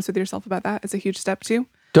just being honest with yourself about that is a huge step too.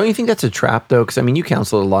 Don't you think that's a trap though? Because I mean, you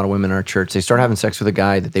counsel a lot of women in our church. They start having sex with a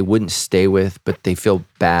guy that they wouldn't stay with, but they feel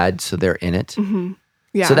bad, so they're in it.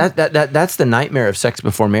 Yeah. So that's the nightmare of sex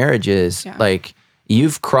before marriage is like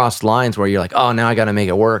you've crossed lines where you're like, oh, now I got to make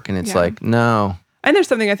it work, and it's like, no. And there's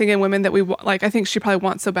something I think in women that we like. I think she probably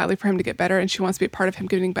wants so badly for him to get better, and she wants to be a part of him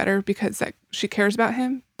getting better because she cares about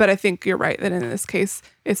him. But I think you're right that in this case,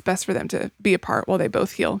 it's best for them to be apart while they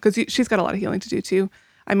both heal, because she's got a lot of healing to do too.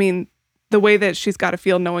 I mean, the way that she's got to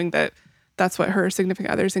feel knowing that that's what her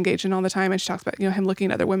significant others engage in all the time, and she talks about him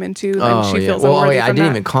looking at other women too, and she feels unworthy from I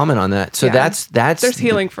didn't even comment on that. So that's there's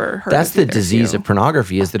healing for her. That's the disease of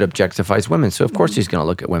pornography, is that objectifies women. So of course he's going to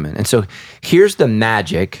look at women. And so here's the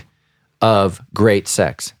magic of great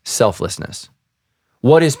sex: selflessness.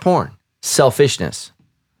 What is porn? Selfishness.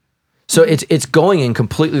 So it's going in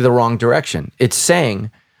completely the wrong direction. It's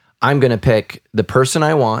saying, I'm going to pick the person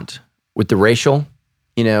I want with the racial,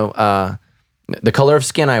 the color of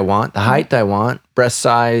skin I want, the height I want, breast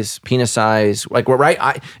size, penis size, like we're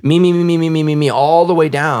right. Me, all the way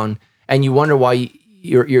down. And you wonder why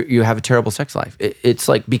you have a terrible sex life. It's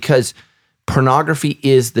like, because pornography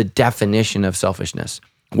is the definition of selfishness.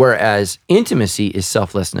 Whereas intimacy is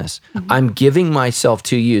selflessness. I'm giving myself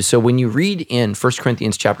to you. So when you read in 1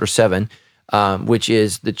 Corinthians chapter 7, which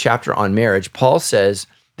is the chapter on marriage, Paul says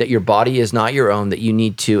that your body is not your own, that you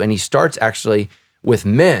need to, and he starts actually with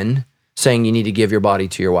men saying you need to give your body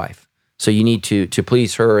to your wife. So you need to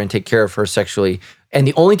please her and take care of her sexually. And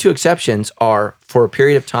the only two exceptions are for a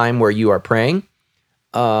period of time where you are praying,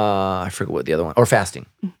 I forget what the other one, or fasting.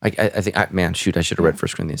 I think, I should have read 1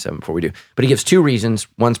 Corinthians 7 before we do. But he gives two reasons.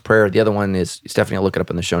 One's prayer. The other one is, Stephanie, I'll look it up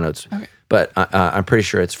in the show notes. Okay. But I'm pretty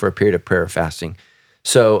sure it's for a period of prayer or fasting.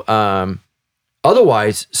 So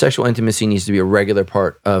otherwise, sexual intimacy needs to be a regular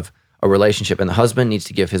part of a relationship. And the husband needs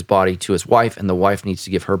to give his body to his wife, and the wife needs to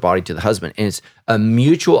give her body to the husband. And it's a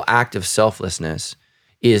mutual act of selflessness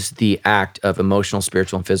is the act of emotional,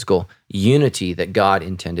 spiritual, and physical unity that God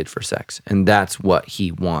intended for sex. And that's what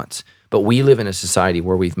he wants. But we live in a society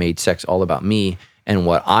where we've made sex all about me and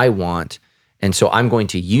what I want. And so I'm going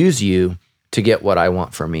to use you to get what I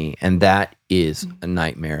want for me. And that is a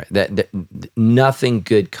nightmare. That nothing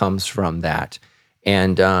good comes from that.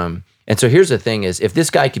 And so here's the thing is, if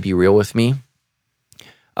this guy could be real with me,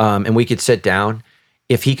 and we could sit down,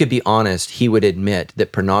 if he could be honest, he would admit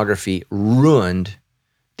that pornography ruined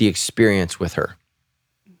the experience with her.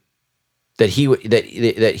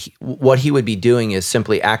 What he would be doing is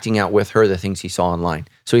simply acting out with her the things he saw online.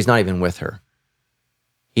 So he's not even with her.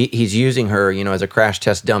 He's using her, as a crash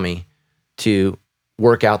test dummy to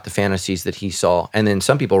work out the fantasies that he saw. And then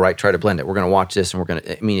some people try to blend it. We're going to watch this, and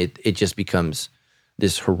it just becomes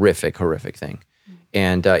this horrific, horrific thing.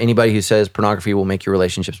 And anybody who says pornography will make your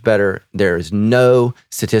relationships better, there is no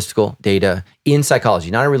statistical data in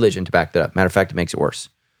psychology, not in religion, to back that up. Matter of fact, it makes it worse.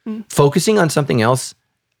 Focusing on something else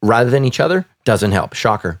rather than each other doesn't help.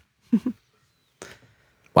 Shocker.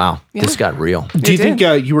 Wow, this got real. Do you think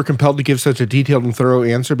you were compelled to give such a detailed and thorough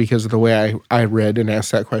answer because of the way I read and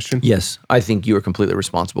asked that question? Yes, I think you were completely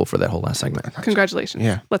responsible for that whole last segment. Congratulations.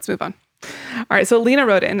 Yeah. Let's move on. All right, so Lena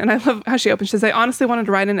wrote in, and I love how she opened. She says, I honestly wanted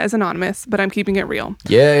to write in as anonymous, but I'm keeping it real.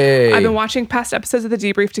 Yay. I've been watching past episodes of the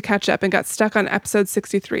Debrief to catch up and got stuck on episode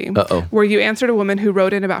 63, where you answered a woman who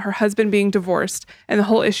wrote in about her husband being divorced and the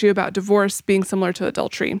whole issue about divorce being similar to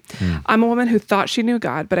adultery. I'm a woman who thought she knew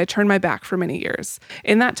God, but I turned my back for many years.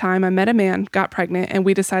 In that time, I met a man, got pregnant, and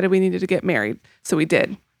we decided we needed to get married. So we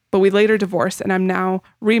did. But we later divorced, and I'm now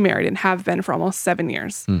remarried and have been for almost 7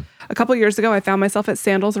 years. A couple years ago, I found myself at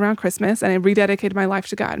sandals around Christmas, and I rededicated my life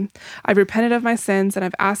to God. I've repented of my sins, and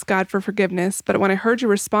I've asked God for forgiveness. But when I heard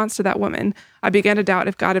your response to that woman, I began to doubt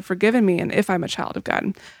if God had forgiven me and if I'm a child of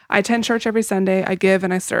God. I attend church every Sunday. I give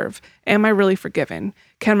and I serve. Am I really forgiven?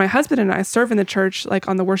 Can my husband and I serve in the church, like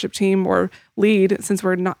on the worship team, or lead, since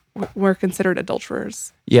we're considered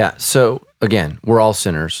adulterers? Yeah. So again, we're all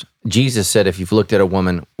sinners. Jesus said, if you've looked at a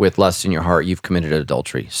woman with lust in your heart, you've committed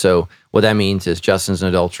adultery. So what that means is Justin's an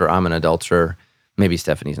adulterer. I'm an adulterer. Maybe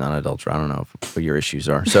Stephanie's not an adulterer. I don't know what your issues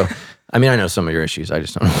are. So, I mean, I know some of your issues. I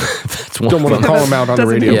just don't know if that's one Don't of want them. to call them out on the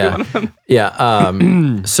radio.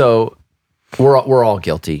 Yeah. So we're all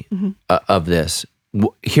guilty of this.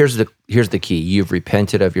 Here's the key. You've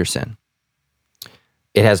repented of your sin.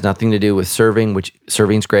 It has nothing to do with serving, which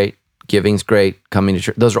serving's great, giving's great, coming to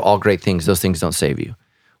church. Those are all great things. Those things don't save you.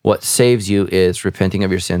 What saves you is repenting of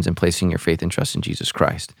your sins and placing your faith and trust in Jesus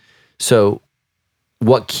Christ. So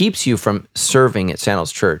what keeps you from serving at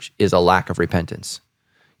Sandals Church is a lack of repentance.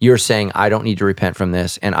 You're saying, I don't need to repent from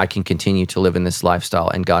this, and I can continue to live in this lifestyle,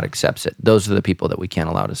 and God accepts it. Those are the people that we can't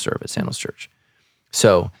allow to serve at Sandals Church.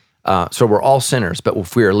 So we're all sinners, but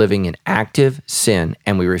if we are living in active sin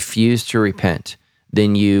and we refuse to repent,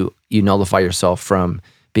 then you nullify yourself from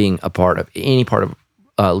being a part of any part of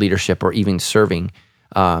leadership or even serving.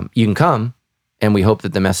 You can come, and we hope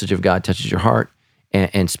that the message of God touches your heart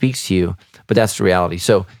and speaks to you, but that's the reality.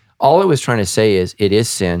 So all I was trying to say is it is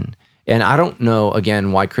sin. And I don't know,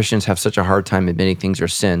 again, why Christians have such a hard time admitting things are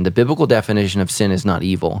sin. The biblical definition of sin is not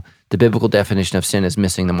evil. The biblical definition of sin is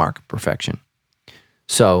missing the mark of perfection.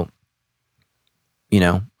 So,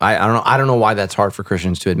 I don't know why that's hard for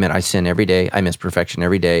Christians to admit. I sin every day. I miss perfection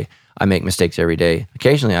every day. I make mistakes every day.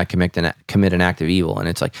 Occasionally, I commit an act of evil, and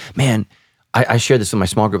it's like, man, I shared this with my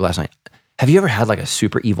small group last night. Have you ever had like a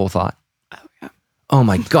super evil thought? Oh, yeah. Oh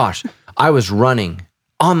my gosh. I was running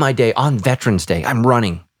on my day, on Veterans Day. I'm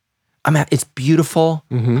running. It's beautiful.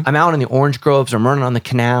 I'm out in the orange groves. I'm running on the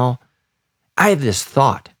canal. I have this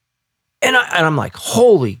thought. And I'm like,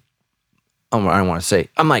 holy, I don't want to say,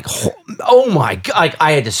 I'm like, oh my God. Like,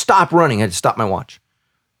 I had to stop running. I had to stop my watch.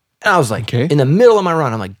 And I was like, in the middle of my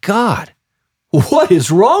run, I'm like, God, what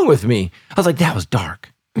is wrong with me? I was like, that was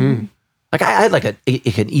dark. Like I had like an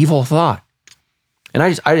evil thought. And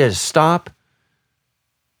I just stop,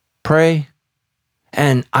 pray.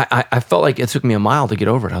 And I felt like it took me a mile to get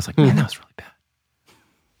over it. I was like, man, that was really bad.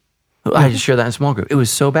 I just shared that in a small group. It was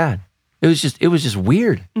so bad. It was just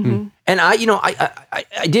weird. And I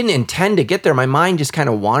didn't intend to get there. My mind just kind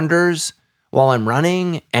of wanders while I'm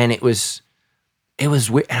running, and it was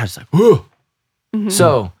weird. And I was like, whoa.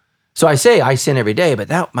 So I say I sin every day, but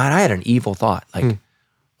I had an evil thought.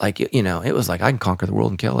 It was like I can conquer the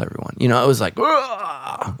world and kill everyone. It was like,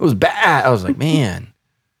 it was bad. I was like, man,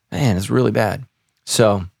 it's really bad.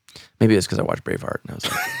 So maybe it's because I watched Braveheart, and I was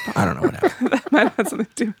like, I don't know what happened. That might have something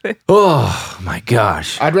to do with it. Oh my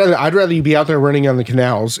gosh! I'd rather you be out there running on the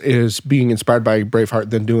canals is being inspired by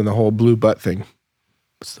Braveheart than doing the whole blue butt thing.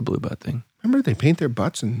 What's the blue butt thing? Remember they paint their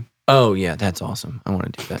butts and. Oh yeah, that's awesome. I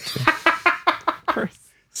want to do that too. Of course.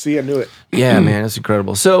 See, I knew it. Yeah, man, it's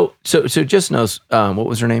incredible. So just knows what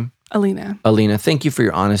was her name? Alina. Thank you for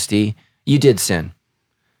your honesty. You did sin.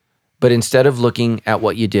 But instead of looking at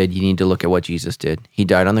what you did, you need to look at what Jesus did. He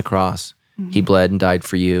died on the cross. He bled and died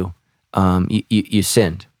for you. You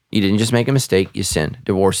sinned. You didn't just make a mistake. You sinned.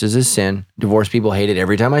 Divorce is a sin. Divorce people hate it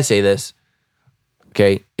every time I say this.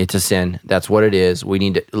 Okay, it's a sin. That's what it is.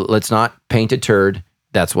 Let's not paint a turd.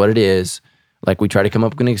 That's what it is. Like we try to come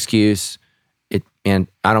up with an excuse. And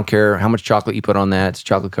I don't care how much chocolate you put on that. It's a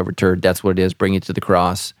chocolate-covered turd. That's what it is. Bring it to the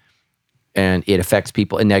cross. And it affects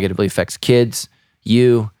people. It negatively affects kids,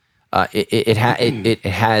 you. It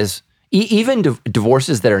has even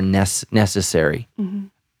divorces that are necessary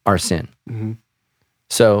are sin.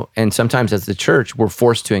 So, and sometimes as the church, we're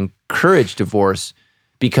forced to encourage divorce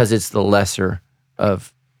because it's the lesser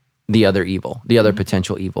of the other evil, the other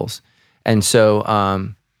potential evils. And so,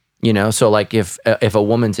 so like if a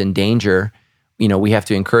woman's in danger, we have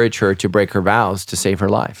to encourage her to break her vows to save her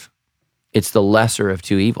life. It's the lesser of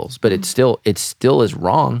two evils, but it still is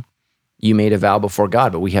wrong. You made a vow before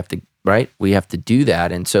God, but we have to, right? We have to do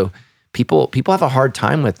that. And so people have a hard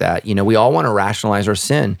time with that. We all want to rationalize our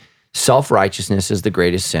sin. Self-righteousness is the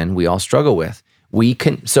greatest sin we all struggle with.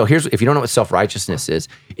 So here's, if you don't know what self-righteousness is,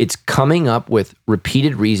 it's coming up with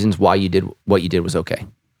repeated reasons why you did what you did was okay.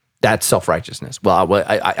 That's self-righteousness. Well,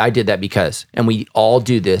 I did that because, and we all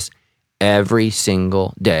do this every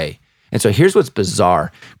single day. And so here's what's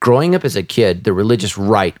bizarre. Growing up as a kid, the religious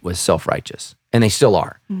right was self-righteous, and they still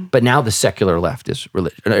are. But now the secular left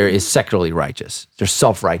is secularly righteous. They're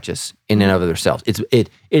self-righteous in and of themselves. It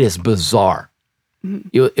is bizarre.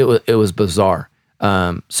 It was bizarre.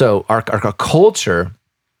 So our culture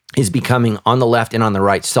is becoming on the left and on the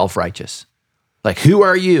right self-righteous. Like, who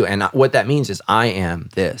are you? And what that means is I am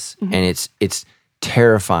this. And it's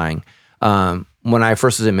terrifying. When I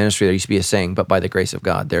first was in ministry, there used to be a saying, but by the grace of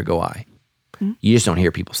God, there go I. You just don't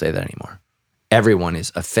hear people say that anymore. Everyone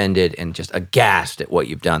is offended and just aghast at what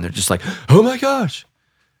you've done. They're just like, oh my gosh.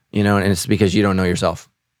 And it's because you don't know yourself.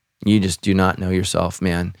 You just do not know yourself,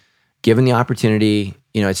 man. Given the opportunity,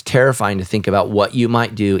 it's terrifying to think about what you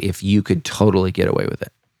might do if you could totally get away with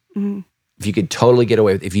it. If you could totally get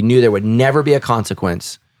away with it, if you knew there would never be a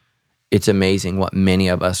consequence, it's amazing what many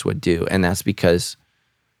of us would do. And that's because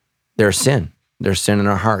there's sin. There's sin in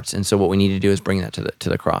our hearts. And so what we need to do is bring that to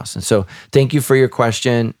the cross. And so thank you for your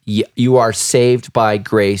question. You are saved by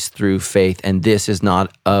grace through faith, and this is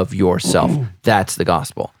not of yourself. That's the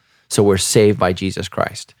gospel. So we're saved by Jesus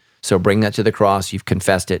Christ. So bring that to the cross. You've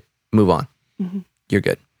confessed it. Move on. You're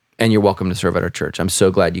good. And you're welcome to serve at our church. I'm so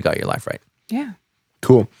glad you got your life right. Yeah.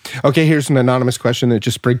 Cool. Okay, here's an anonymous question that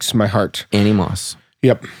just breaks my heart. Annie Moss.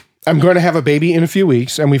 Yep. I'm going to have a baby in a few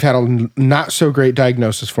weeks, and we've had a not so great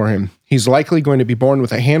diagnosis for him. He's likely going to be born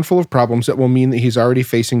with a handful of problems that will mean that he's already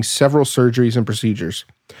facing several surgeries and procedures.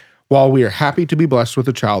 While we are happy to be blessed with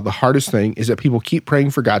a child, the hardest thing is that people keep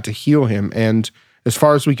praying for God to heal him, and as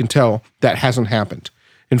far as we can tell, that hasn't happened.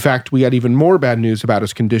 In fact, we got even more bad news about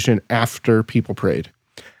his condition after people prayed.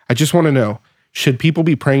 I just want to know, should people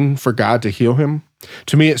be praying for God to heal him?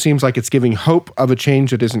 To me, it seems like it's giving hope of a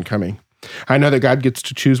change that isn't coming. I know that God gets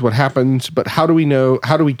to choose what happens, but how do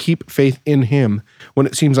we keep faith in him when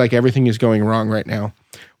it seems like everything is going wrong right now?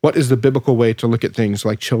 What is the biblical way to look at things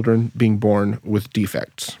like children being born with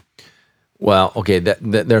defects? Well, okay,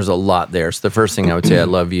 there's a lot there. So the first thing I would say, I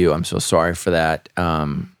love you. I'm so sorry for that.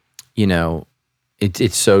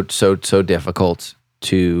 It's so difficult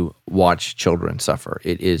to watch children suffer.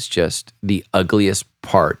 It is just the ugliest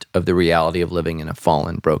part of the reality of living in a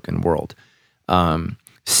fallen, broken world.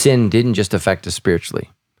 Sin didn't just affect us spiritually.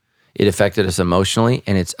 It affected us emotionally,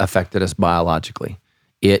 and it's affected us biologically.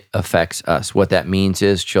 It affects us. What that means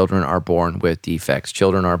is children are born with defects.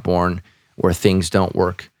 Children are born where things don't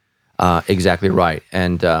work exactly right.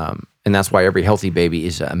 And that's why every healthy baby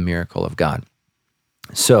is a miracle of God.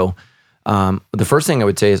 So the first thing I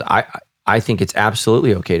would say is I think it's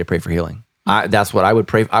absolutely okay to pray for healing. That's what I would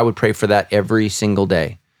pray. I would pray for that every single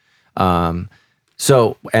day. And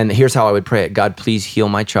here's how I would pray it. God, please heal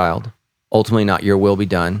my child. Ultimately, not your will be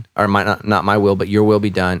done, or not my will, but your will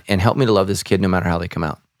be done. And help me to love this kid no matter how they come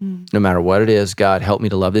out. No matter what it is, God, help me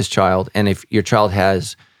to love this child. And if your child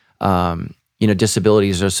has,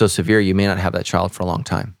 disabilities that are so severe, you may not have that child for a long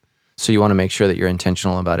time. So you want to make sure that you're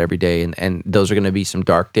intentional about every day. And those are going to be some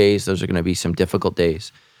dark days. Those are going to be some difficult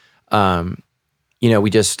days. We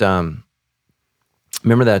just...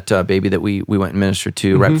 remember that baby that we went and ministered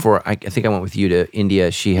to right before, I think I went with you to India.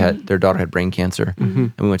 She had, their daughter had brain cancer,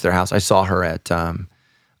 and we went to their house. I saw her at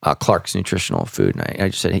Clark's Nutritional Food, and I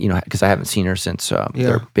just said, because I haven't seen her since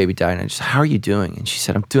their baby died, and I just said, how are you doing? And she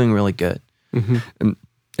said, I'm doing really good.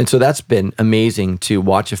 And so that's been amazing to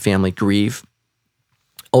watch a family grieve,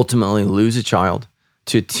 ultimately lose a child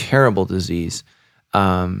to a terrible disease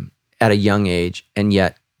at a young age, and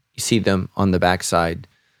yet you see them on the backside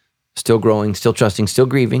still growing, still trusting, still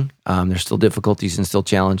grieving. There's still difficulties and still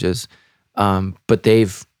challenges, but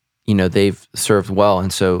they've served well.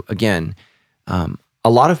 And so again, a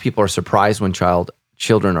lot of people are surprised when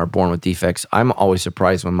children are born with defects. I'm always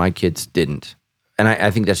surprised when my kids didn't. And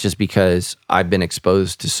I think that's just because I've been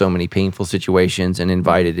exposed to so many painful situations and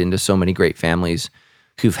invited into so many great families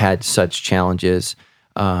who've had such challenges.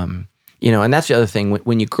 And that's the other thing.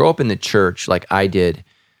 When you grow up in the church like I did,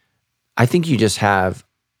 I think you just have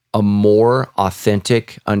a more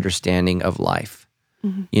authentic understanding of life.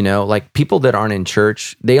 You know, like people that aren't in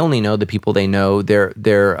church, they only know the people they know.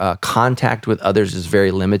 Their contact with others is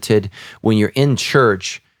very limited. When you're in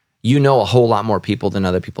church, you know a whole lot more people than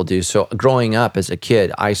other people do. So growing up as a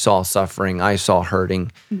kid, I saw suffering, I saw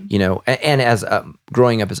hurting, you know, and as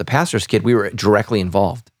growing up as a pastor's kid, we were directly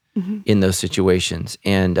involved in those situations.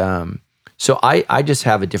 And so I just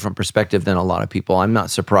have a different perspective than a lot of people. I'm not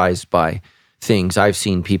surprised by things. I've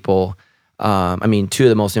seen people, I mean, two of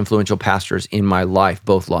the most influential pastors in my life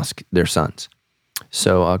both lost their sons.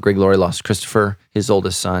 So Greg Laurie lost Christopher, his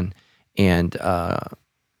oldest son, and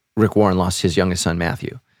Rick Warren lost his youngest son,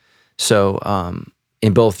 Matthew. So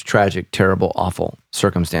in both tragic, terrible, awful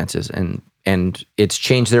circumstances, and it's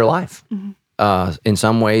changed their life in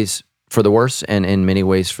some ways for the worse and in many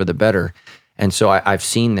ways for the better. And so I've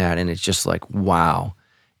seen that, and it's just like, wow.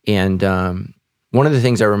 And one of the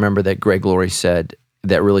things I remember that Greg Laurie said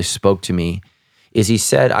that really spoke to me is he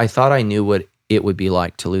said, I thought I knew what it would be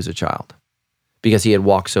like to lose a child because he had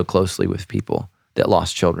walked so closely with people that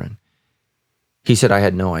lost children. He said, I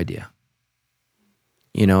had no idea.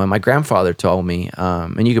 You know, and my grandfather told me,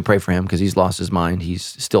 and you could pray for him because he's lost his mind. He's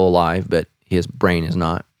still alive, but his brain is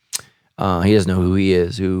not. He doesn't know who he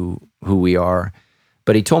is, who we are.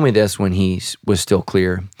 But he told me this when he was still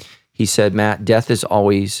clear. He said, Matt, death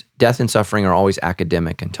and suffering are always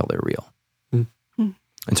academic until they're real.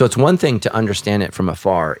 And so it's one thing to understand it from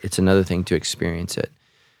afar. It's another thing to experience it.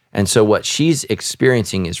 And so what she's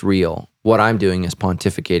experiencing is real. What I'm doing is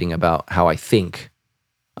pontificating about how I think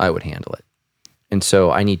I would handle it. And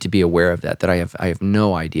so I need to be aware of that I have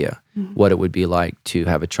no idea what it would be like to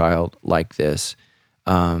have a child like this.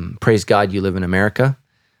 Praise God, you live in America.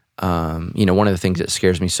 You know, one of the things that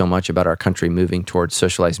scares me so much about our country moving towards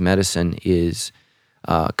socialized medicine is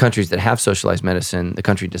countries that have socialized medicine, the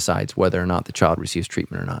country decides whether or not the child receives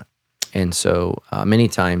treatment or not. And so many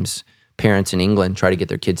times parents in England try to get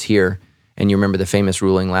their kids here. And you remember the famous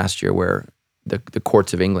ruling last year where the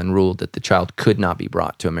courts of England ruled that the child could not be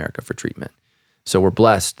brought to America for treatment. So we're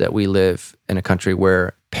blessed that we live in a country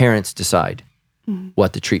where parents decide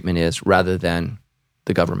what the treatment is rather than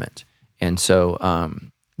the government. And so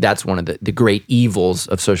that's one of the great evils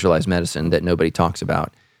of socialized medicine that nobody talks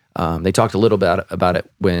about. They talked a little bit about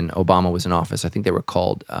it when Obama was in office. I think they were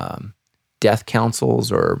called death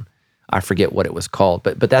councils, or I forget what it was called.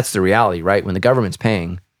 But that's the reality, right? When the government's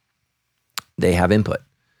paying, they have input,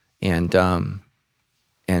 and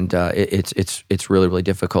it's really, really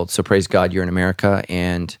difficult. So praise God, you're in America,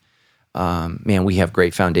 and man, we have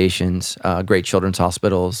great foundations, great children's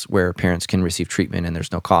hospitals where parents can receive treatment and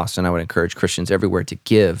there's no cost. And I would encourage Christians everywhere to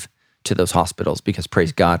give to those hospitals because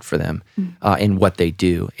praise God for them and what they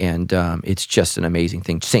do. And it's just an amazing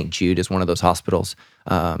thing. St. Jude is one of those hospitals.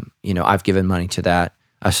 You know, I've given money to that.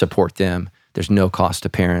 I support them. There's no cost to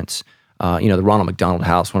parents. You know, the Ronald McDonald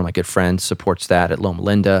House, one of my good friends, supports that at Loma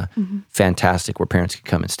Linda. Fantastic, where parents can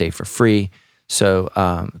come and stay for free. So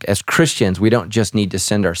as Christians, we don't just need to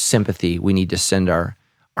send our sympathy, we need to send our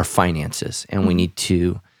finances, and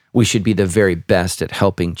we should be the very best at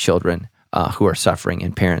helping children who are suffering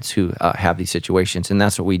and parents who have these situations. And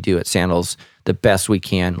that's what we do at Sandals the best we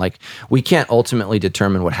can. Like, we can't ultimately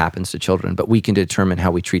determine what happens to children, but we can determine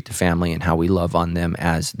how we treat the family and how we love on them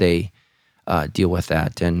as they deal with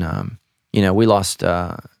that. And, you know, we lost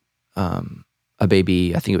a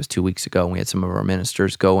baby, I think it was 2 weeks ago, and we had some of our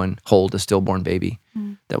ministers go and hold a stillborn baby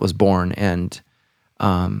that was born. And,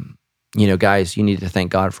 you know, guys, you need to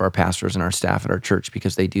thank God for our pastors and our staff at our church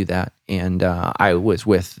because they do that. And I was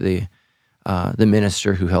with the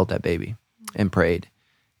minister who held that baby and prayed.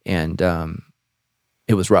 And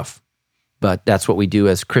it was rough. But that's what we do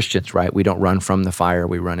as Christians, right? We don't run from the fire,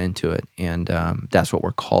 we run into it. And that's what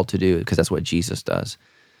we're called to do because that's what Jesus does.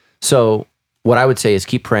 So what I would say is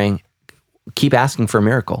keep praying, keep asking for a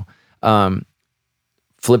miracle.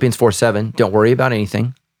 Philippians 4:7, don't worry about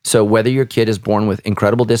anything. So whether your kid is born with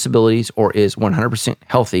incredible disabilities or is 100%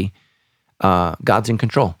 healthy, God's in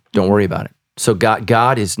control. Don't worry about it. So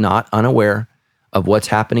God is not unaware of what's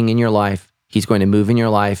happening in your life. He's going to move in your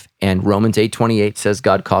life. And Romans 8:28 says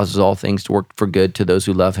God causes all things to work for good to those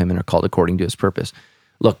who love him and are called according to his purpose.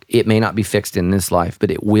 Look, it may not be fixed in this life,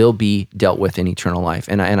 but it will be dealt with in eternal life.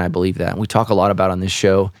 And I believe that. We talk a lot about on this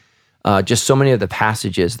show, just so many of the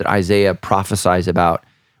passages that Isaiah prophesies about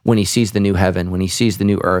when he sees the new heaven, when he sees the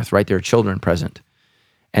new earth, right? There are children present.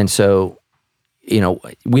 And so, you know,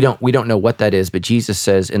 we don't know what that is, but Jesus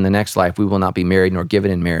says in the next life, we will not be married nor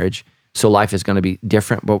given in marriage. So life is going to be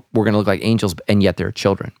different, but we're going to look like angels, and yet they're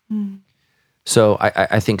children. So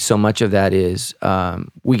I think so much of that is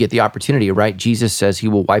we get the opportunity, right? Jesus says he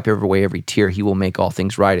will wipe away every tear. He will make all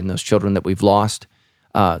things right. And those children that we've lost,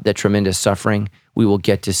 that tremendous suffering, we will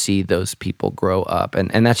get to see those people grow up.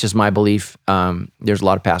 And that's just my belief. There's a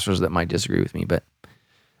lot of pastors that might disagree with me, but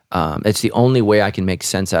it's the only way I can make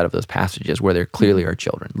sense out of those passages where there clearly are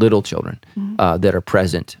children, little children, that are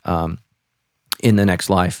present in the next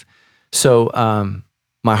life. So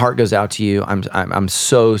my heart goes out to you. I'm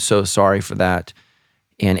so sorry for that.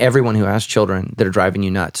 And everyone who has children that are driving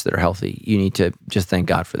you nuts, that are healthy, you need to just thank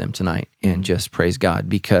God for them tonight and just praise God,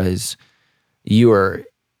 because you are,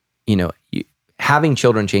 having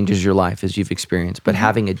children changes your life as you've experienced, but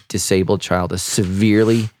having a disabled child, a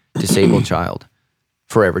severely disabled child,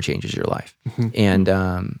 forever changes your life. And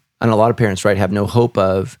a lot of parents, right, have no hope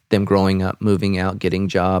of them growing up, moving out, getting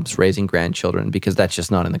jobs, raising grandchildren, because that's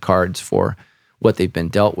just not in the cards for what they've been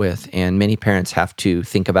dealt with. And many parents have to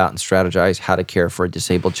think about and strategize how to care for a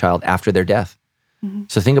disabled child after their death.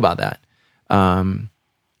 So think about that. I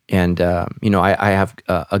have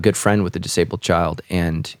a good friend with a disabled child,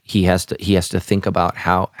 and he has to think about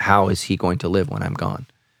how is he going to live when I'm gone.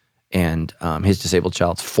 And his disabled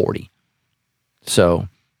child's 40. So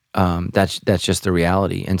that's just the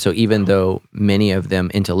reality. And so even though many of them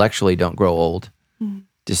intellectually don't grow old,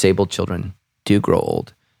 disabled children do grow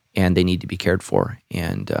old, and they need to be cared for.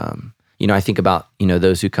 And I think about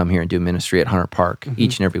those who come here and do ministry at Hunter Park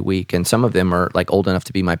each and every week, and some of them are like old enough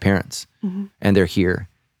to be my parents, and they're here,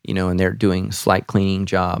 and they're doing slight cleaning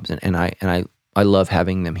jobs, and I love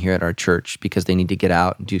having them here at our church because they need to get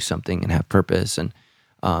out and do something and have purpose. And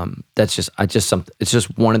it's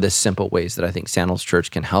just one of the simple ways that I think Sandals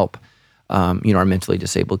Church can help, our mentally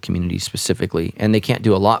disabled community specifically. And they can't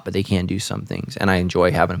do a lot, but they can do some things. And I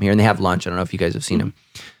enjoy having them here. And they have lunch. I don't know if you guys have seen them.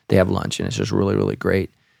 They have lunch, and it's just really, really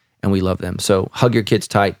great. And we love them. So hug your kids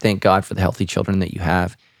tight. Thank God for the healthy children that you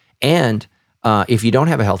have. And if you don't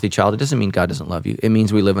have a healthy child, it doesn't mean God doesn't love you. It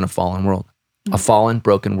means we live in a fallen world, a fallen,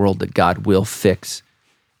 broken world that God will fix.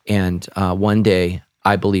 And one day,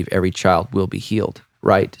 I believe every child will be healed.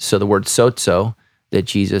 Right? So the word sozo that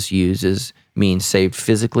Jesus uses means saved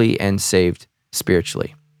physically and saved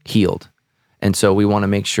spiritually, healed. And so we want to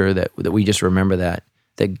make sure that we just remember that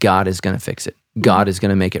God is going to fix it. God is going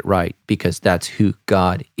to make it right, because that's who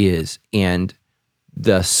God is. And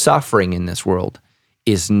the suffering in this world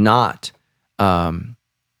is not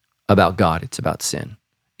about God. It's about sin.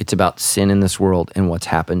 It's about sin in this world and what's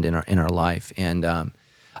happened in our life. And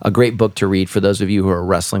a great book to read for those of you who are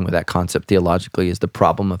wrestling with that concept theologically is The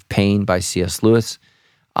Problem of Pain by C.S. Lewis.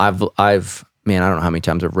 I've I don't know how many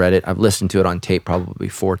times I've read it. I've listened to it on tape probably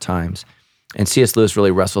 4 times. And C.S. Lewis really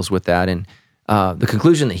wrestles with that. And the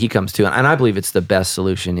conclusion that he comes to, and I believe it's the best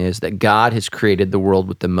solution, is that God has created the world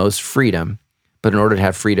with the most freedom, but in order to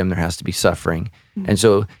have freedom, there has to be suffering. And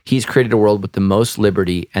so he's created a world with the most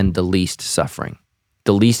liberty and the least suffering.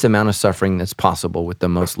 The least amount of suffering that's possible with the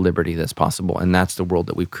most liberty that's possible. And that's the world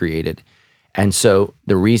that we've created. And so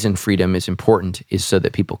the reason freedom is important is so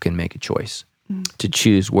that people can make a choice to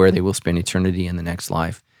choose where they will spend eternity in the next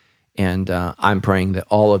life. And I'm praying that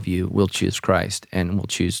all of you will choose Christ and will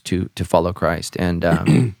choose to follow Christ.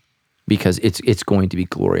 And because it's going to be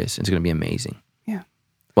glorious. It's going to be amazing. Yeah.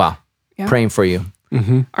 Wow. Yeah. Praying for you.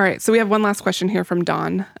 All right. So we have one last question here from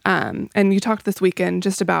Dawn. And you talked this weekend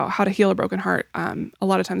just about how to heal a broken heart. A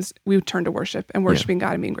lot of times we turn to worship and worshiping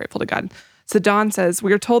God and being grateful to God. So Dawn says,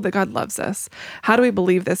 we are told that God loves us. How do we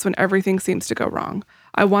believe this when everything seems to go wrong?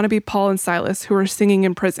 I want to be Paul and Silas who are singing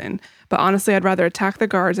in prison, but honestly, I'd rather attack the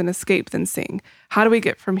guards and escape than sing. How do we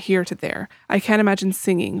get from here to there? I can't imagine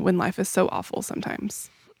singing when life is so awful sometimes.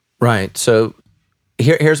 Right. So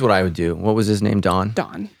here's what I would do. What was his name? Dawn?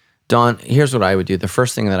 Dawn, here's what I would do. The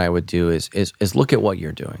first thing that I would do is look at what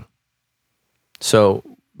you're doing. So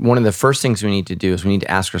one of the first things we need to do is we need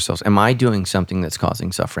to ask ourselves, am I doing something that's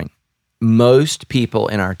causing suffering? Most people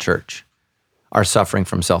in our church are suffering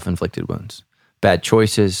from self-inflicted wounds, bad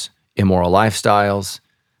choices, immoral lifestyles,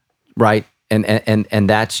 right? And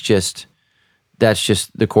that's just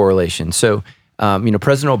the correlation. So,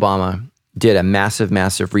 President Obama did a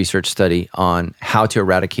massive research study on how to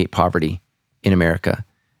eradicate poverty in America.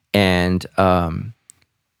 And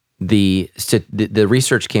the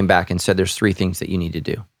research came back and said there's 3 things that you need to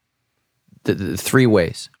do. The 3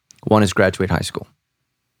 ways. 1 is graduate high school.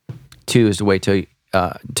 2 is to wait till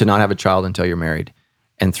to not have a child until you're married.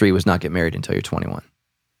 And 3 was not get married until you're 21.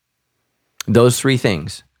 Those 3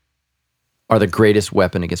 things are the greatest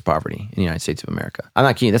weapon against poverty in the United States of America. I'm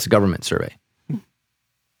not kidding. That's a government survey,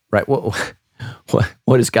 right? What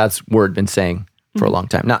has God's word been saying for a long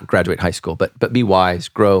time? Not graduate high school, but be wise,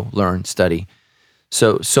 grow, learn, study.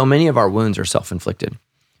 So many of our wounds are self-inflicted.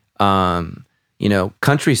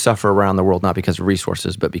 Countries suffer around the world not because of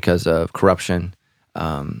resources, but because of corruption,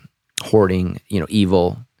 hoarding,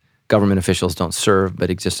 evil. Government officials don't serve, but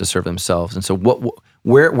exist to serve themselves. And so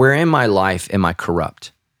where in my life am I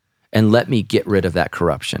corrupt? And let me get rid of that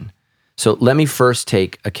corruption. So let me first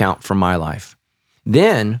take account for my life.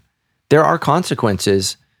 Then there are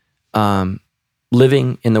consequences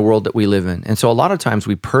living in the world that we live in. And so a lot of times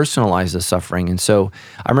we personalize the suffering. And so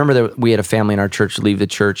I remember that we had a family in our church leave the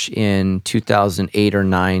church in 2008 or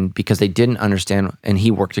 9 because they didn't understand, and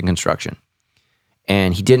he worked in construction.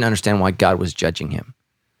 And he didn't understand why God was judging him.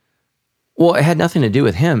 Well, it had nothing to do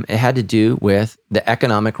with him. It had to do with the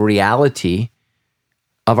economic reality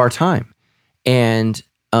of our time. And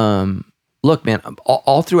look, man,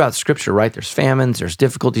 all throughout Scripture, right? There's famines, there's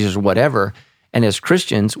difficulties, there's whatever. And as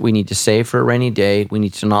Christians, we need to save for a rainy day. We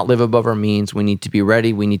need to not live above our means. We need to be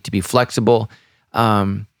ready. We need to be flexible.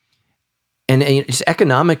 And just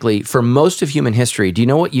economically, for most of human history, do you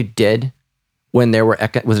know what you did when there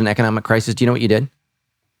was an economic crisis? Do you know what you did?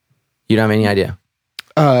 You don't have any idea.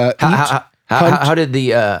 How did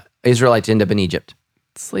the Israelites end up in Egypt?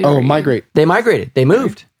 Slavery. Oh, migrate. They migrated. They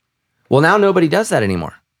moved. Well, now nobody does that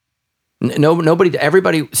anymore. Nobody.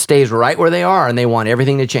 Everybody stays right where they are, and they want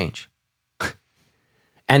everything to change.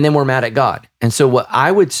 And then we're mad at God. And so what I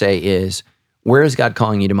would say is, where is God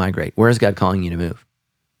calling you to migrate? Where is God calling you to move?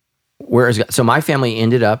 Where is God? So my family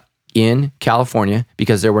ended up in California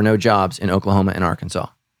because there were no jobs in Oklahoma and Arkansas.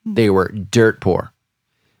 They were dirt poor.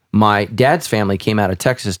 My dad's family came out of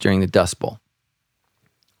Texas during the Dust Bowl,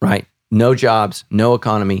 right? No jobs, no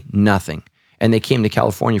economy, nothing. And they came to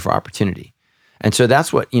California for opportunity. And so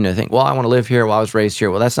that's what, think, well, I want to live here. Well, I was raised here.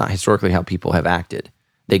 Well, that's not historically how people have acted.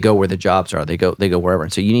 They go where the jobs are. They go wherever.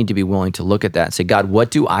 And so you need to be willing to look at that and say, God,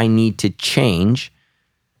 what do I need to change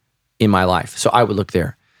in my life? So I would look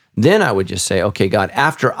there. Then I would just say, okay, God,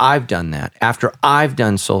 after I've done that, after I've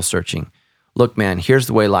done soul searching, look, man, here's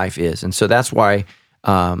the way life is. And so that's why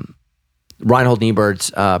Reinhold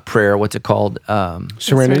Niebuhr's prayer, what's it called?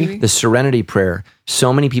 Serenity. The Serenity Prayer.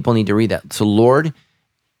 So many people need to read that. So Lord,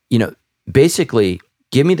 basically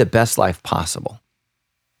give me the best life possible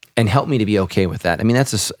and help me to be okay with that. I mean,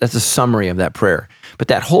 that's a summary of that prayer. But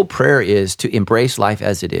that whole prayer is to embrace life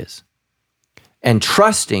as it is and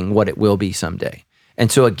trusting what it will be someday.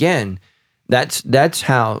 And so again, that's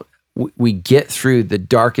how we get through the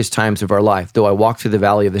darkest times of our life. Though I walk through the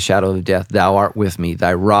valley of the shadow of death, thou art with me.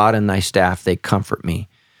 Thy rod and thy staff, they comfort me.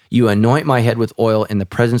 You anoint my head with oil in the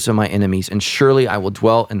presence of my enemies, and surely I will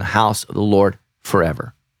dwell in the house of the Lord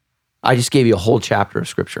forever. I just gave you a whole chapter of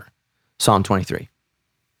Scripture, Psalm 23,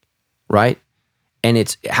 right? And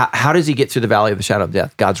it's, how does he get through the valley of the shadow of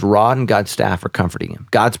death? God's rod and God's staff are comforting him.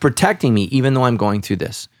 God's protecting me even though I'm going through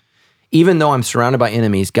this. Even though I'm surrounded by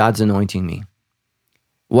enemies, God's anointing me.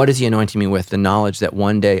 What is he anointing me with? The knowledge that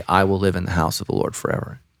one day I will live in the house of the Lord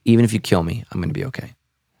forever. Even if you kill me, I'm going to be okay.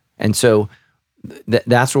 And so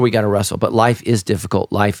that's where we got to wrestle. But life is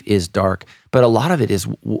difficult. Life is dark. But a lot of it is,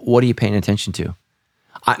 what are you paying attention to?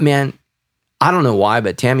 Man, I don't know why,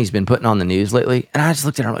 but Tammy's been putting on the news lately. And I just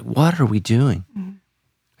looked at her like, what are we doing? Mm-hmm.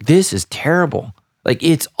 This is terrible. Like,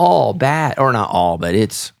 it's all bad. Or not all, but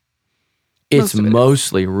it's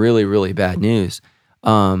mostly really, really bad news.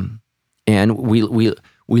 And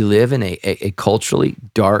we live in a culturally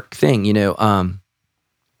dark thing.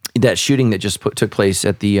 That shooting that just took place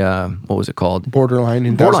at the, what was it called? Borderline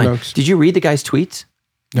in Thousand Oaks. Did you read the guy's tweets?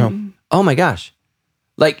 No. Mm-hmm. Oh my gosh.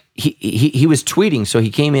 Like he was tweeting. So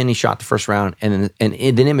he came in, he shot the first round, and then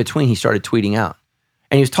in between he started tweeting out.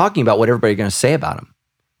 And he was talking about what everybody's going to say about him.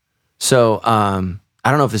 So I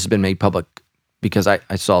don't know if this has been made public because I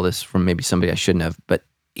saw this from maybe somebody I shouldn't have, but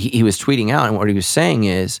he was tweeting out, and what he was saying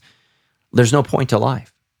is, there's no point to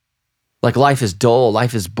life. Like, life is dull,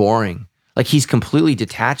 life is boring. Like, he's completely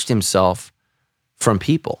detached himself from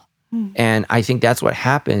people. Mm. And I think that's what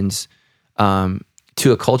happens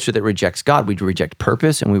to a culture that rejects God. We reject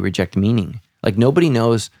purpose and we reject meaning. Like, nobody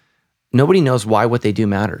knows why what they do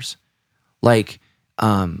matters. Like,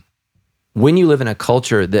 when you live in a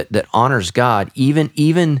culture that honors God,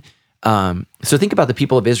 so think about the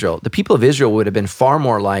people of Israel. The people of Israel would have been far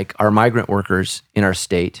more like our migrant workers in our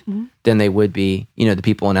state than they would be, the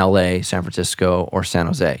people in LA, San Francisco, or San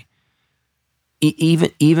Jose.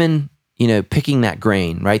 Even picking that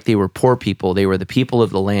grain, right? They were poor people. They were the people of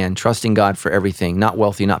the land, trusting God for everything, not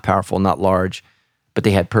wealthy, not powerful, not large, but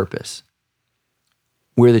they had purpose.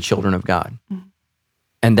 We're the children of God. Mm-hmm.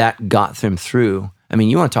 And that got them through. I mean,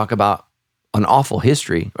 you want to talk about an awful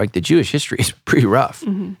history, like the Jewish history is pretty rough.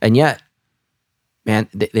 Mm-hmm. And yet, man,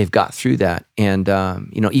 they've got through that. And,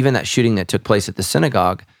 even that shooting that took place at the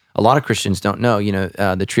synagogue, a lot of Christians don't know,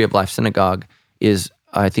 the Tree of Life Synagogue is,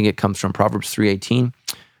 I think it comes from Proverbs 3:18.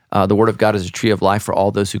 The word of God is a tree of life for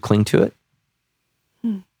all those who cling to it.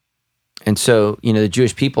 And so, the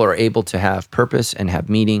Jewish people are able to have purpose and have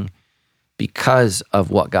meaning because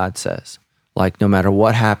of what God says. Like, no matter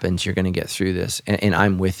what happens, you're going to get through this, and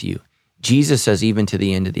I'm with you. Jesus says, even to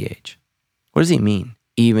the end of the age. What does he mean?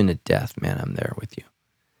 Even at death, man, I'm there with you.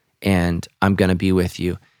 And I'm going to be with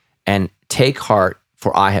you. And take heart,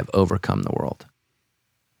 for I have overcome the world.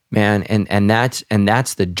 Man, and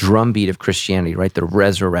that's the drumbeat of Christianity, right? The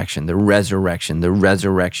resurrection, the resurrection, the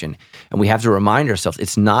resurrection. And we have to remind ourselves,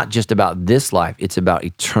 it's not just about this life, it's about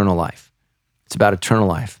eternal life. It's about eternal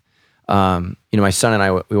life. My son and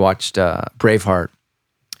I, we watched Braveheart,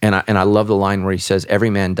 and I love the line where he says, every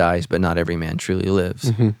man dies, but not every man truly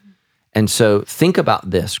lives. Mm-hmm. And so think about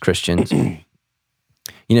this, Christians.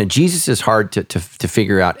 Jesus is hard to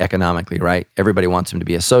figure out economically, right? Everybody wants him to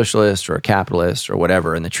be a socialist or a capitalist or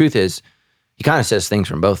whatever. And the truth is, he kind of says things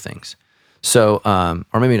from both things. So,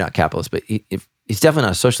 or maybe not capitalist, but he's definitely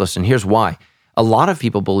not a socialist. And here's why. A lot of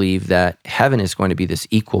people believe that heaven is going to be this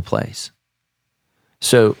equal place.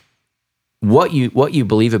 So what you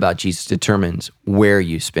believe about Jesus determines where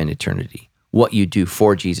you spend eternity. What you do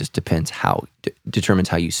for Jesus determines how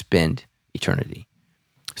you spend eternity.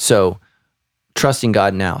 So trusting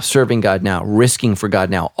God now, serving God now, risking for God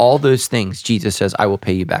now, all those things, Jesus says, I will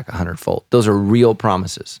pay you back 100-fold. Those are real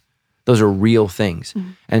promises. Those are real things.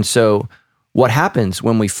 Mm-hmm. And so what happens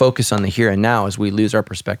when we focus on the here and now is we lose our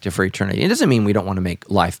perspective for eternity. It doesn't mean we don't want to make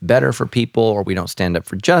life better for people, or we don't stand up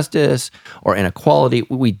for justice or inequality.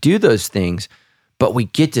 We do those things, but we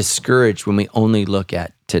get discouraged when we only look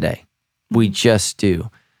at today. We just do.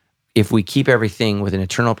 If we keep everything with an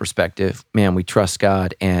eternal perspective, man, we trust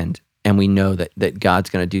God and we know that God's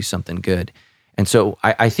going to do something good. And so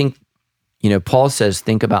I think, Paul says,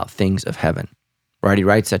 think about things of heaven, right? He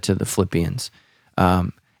writes that to the Philippians.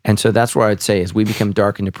 And so that's where I'd say is we become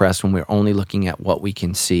dark and depressed when we're only looking at what we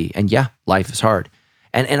can see. And yeah, life is hard.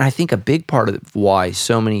 And I think a big part of why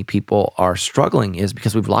so many people are struggling is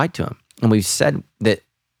because we've lied to them. And we've said that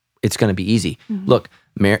it's going to be easy. Mm-hmm. Look,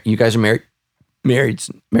 you guys are married. Marriage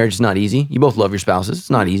is not easy. You both love your spouses. It's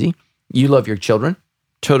not easy. You love your children.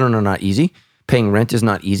 Children are not easy. Paying rent is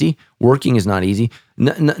not easy. Working is not easy.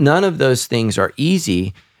 None of those things are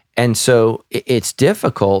easy. And so it's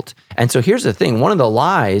difficult. And so here's the thing. One of the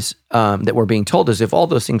lies that we're being told is if all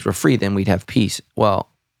those things were free, then we'd have peace. Well,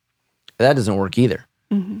 that doesn't work either.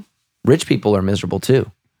 Mm-hmm. Rich people are miserable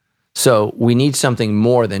too. So we need something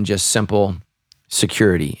more than just simple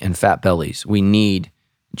security and fat bellies. We need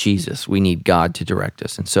Jesus. We need God to direct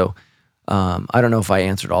us. And so I don't know if I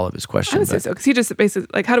answered all of his questions. I would say so, because he just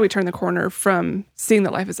basically, how do we turn the corner from seeing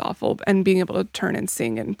that life is awful and being able to turn and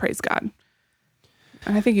sing and praise God?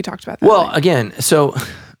 And I think you talked about that. Well, again, so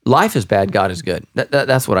life is bad, God is good.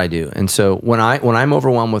 That's what I do. And so when I'm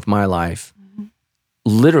overwhelmed with my life, mm-hmm.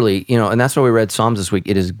 literally, and that's why we read Psalms this week.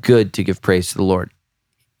 It is good to give praise to the Lord.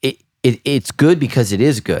 It's good because it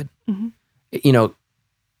is good. Mm-hmm.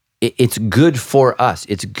 It's good for us.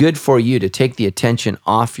 It's good for you to take the attention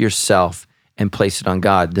off yourself and place it on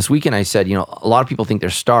God. This weekend I said, a lot of people think they're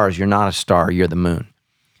stars. You're not a star, you're the moon.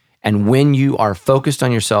 And when you are focused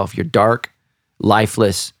on yourself, you're dark,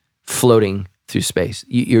 lifeless, floating through space.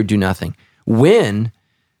 You do nothing. When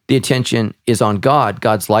the attention is on God,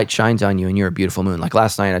 God's light shines on you and you're a beautiful moon. Like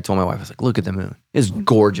last night, I told my wife, I was like, look at the moon. It's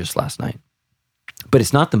gorgeous last night. But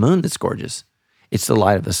it's not the moon that's gorgeous. It's the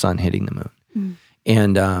light of the sun hitting the moon. Mm.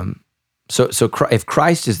 And so if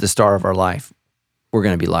Christ is the star of our life, we're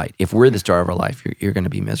going to be light. If we're the star of our life, you're going to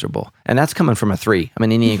be miserable. And that's coming from a 3. I'm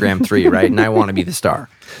an Enneagram 3, right? And I want to be the star.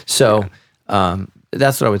 So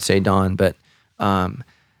that's what I would say, Dawn. But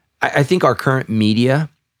I think our current media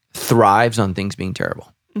thrives on things being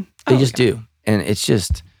terrible. They just do. And it's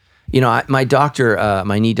just, my doctor,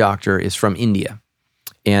 my knee doctor is from India.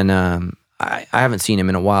 And I haven't seen him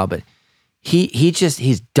in a while, but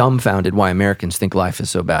he's dumbfounded why Americans think life is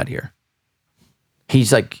so bad here.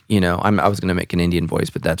 He's like, I was going to make an Indian voice,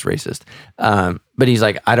 but that's racist. But he's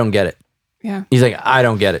like, I don't get it. Yeah. He's like, I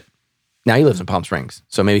don't get it. Now he lives in Palm Springs,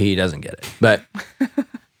 so maybe he doesn't get it.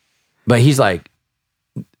 But he's like,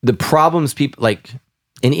 the problems people, like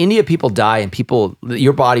in India, people die and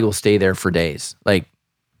your body will stay there for days, like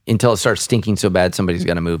until it starts stinking so bad, somebody's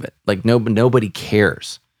got to move it. Like nobody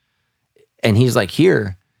cares. And he's like,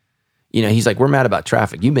 here, he's like, we're mad about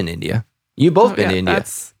traffic. You've been to India. You've both been to India.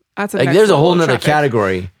 That's like there's a whole nother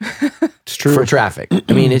category it's true. For traffic.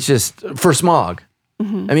 I mean, it's just for smog.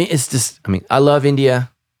 Mm-hmm. I mean, I love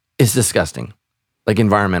India. It's disgusting, like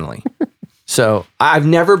environmentally. So I've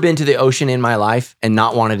never been to the ocean in my life and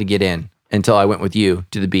not wanted to get in until I went with you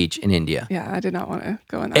to the beach in India. Yeah, I did not want to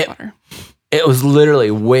go in that water. It was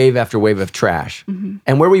literally wave after wave of trash.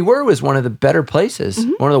 And where we were was one of the better places,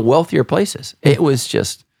 one of the wealthier places. It was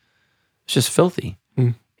just filthy.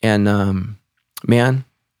 And man,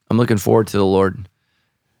 I'm looking forward to the Lord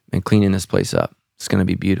and cleaning this place up. It's going to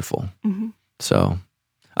be beautiful. So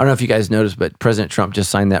I don't know if you guys noticed, but President Trump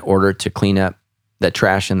just signed that order to clean up that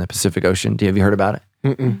trash in the Pacific Ocean. Have you heard about it?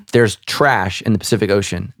 There's trash in the Pacific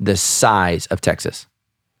Ocean the size of Texas.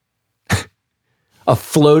 A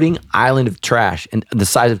floating island of trash and the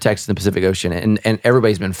size of Texas in the Pacific Ocean. And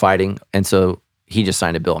everybody's been fighting. And so he just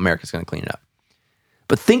signed a bill. America's going to clean it up.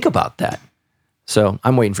 But think about that. So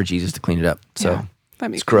I'm waiting for Jesus to clean it up. So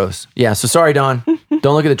it's gross. Yeah. So sorry, Dawn.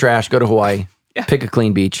 Don't look at the trash. Go to Hawaii. Pick a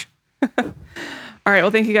clean beach. All right.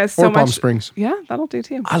 Well, thank you guys so much. Or Palm Springs. Yeah, that'll do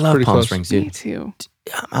too. I love Palm Springs, dude. Me too.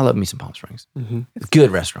 I love me some Palm Springs.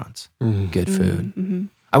 Good restaurants. Good food.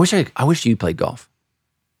 I wish you played golf.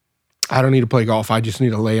 I don't need to play golf. I just need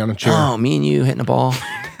to lay on a chair. Oh, me and you hitting a ball.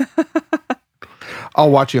 I'll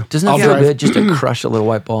watch you. Doesn't it feel good just to crush a little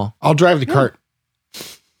white ball? I'll drive the cart.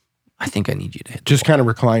 I think I need you to hit. Just kind of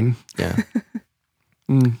recline. Yeah.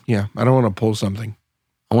 Yeah. I don't want to pull something.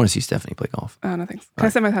 I want to see Stephanie play golf. Oh, no thanks. Can I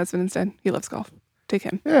send my husband instead? He loves golf. Take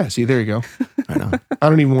him. Yeah. See, there you go. I know. I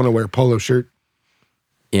don't even want to wear a polo shirt.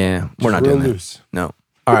 Yeah. We're not real doing loose. that. No.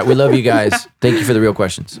 All right. We love you guys. Thank you for the real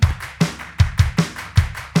questions.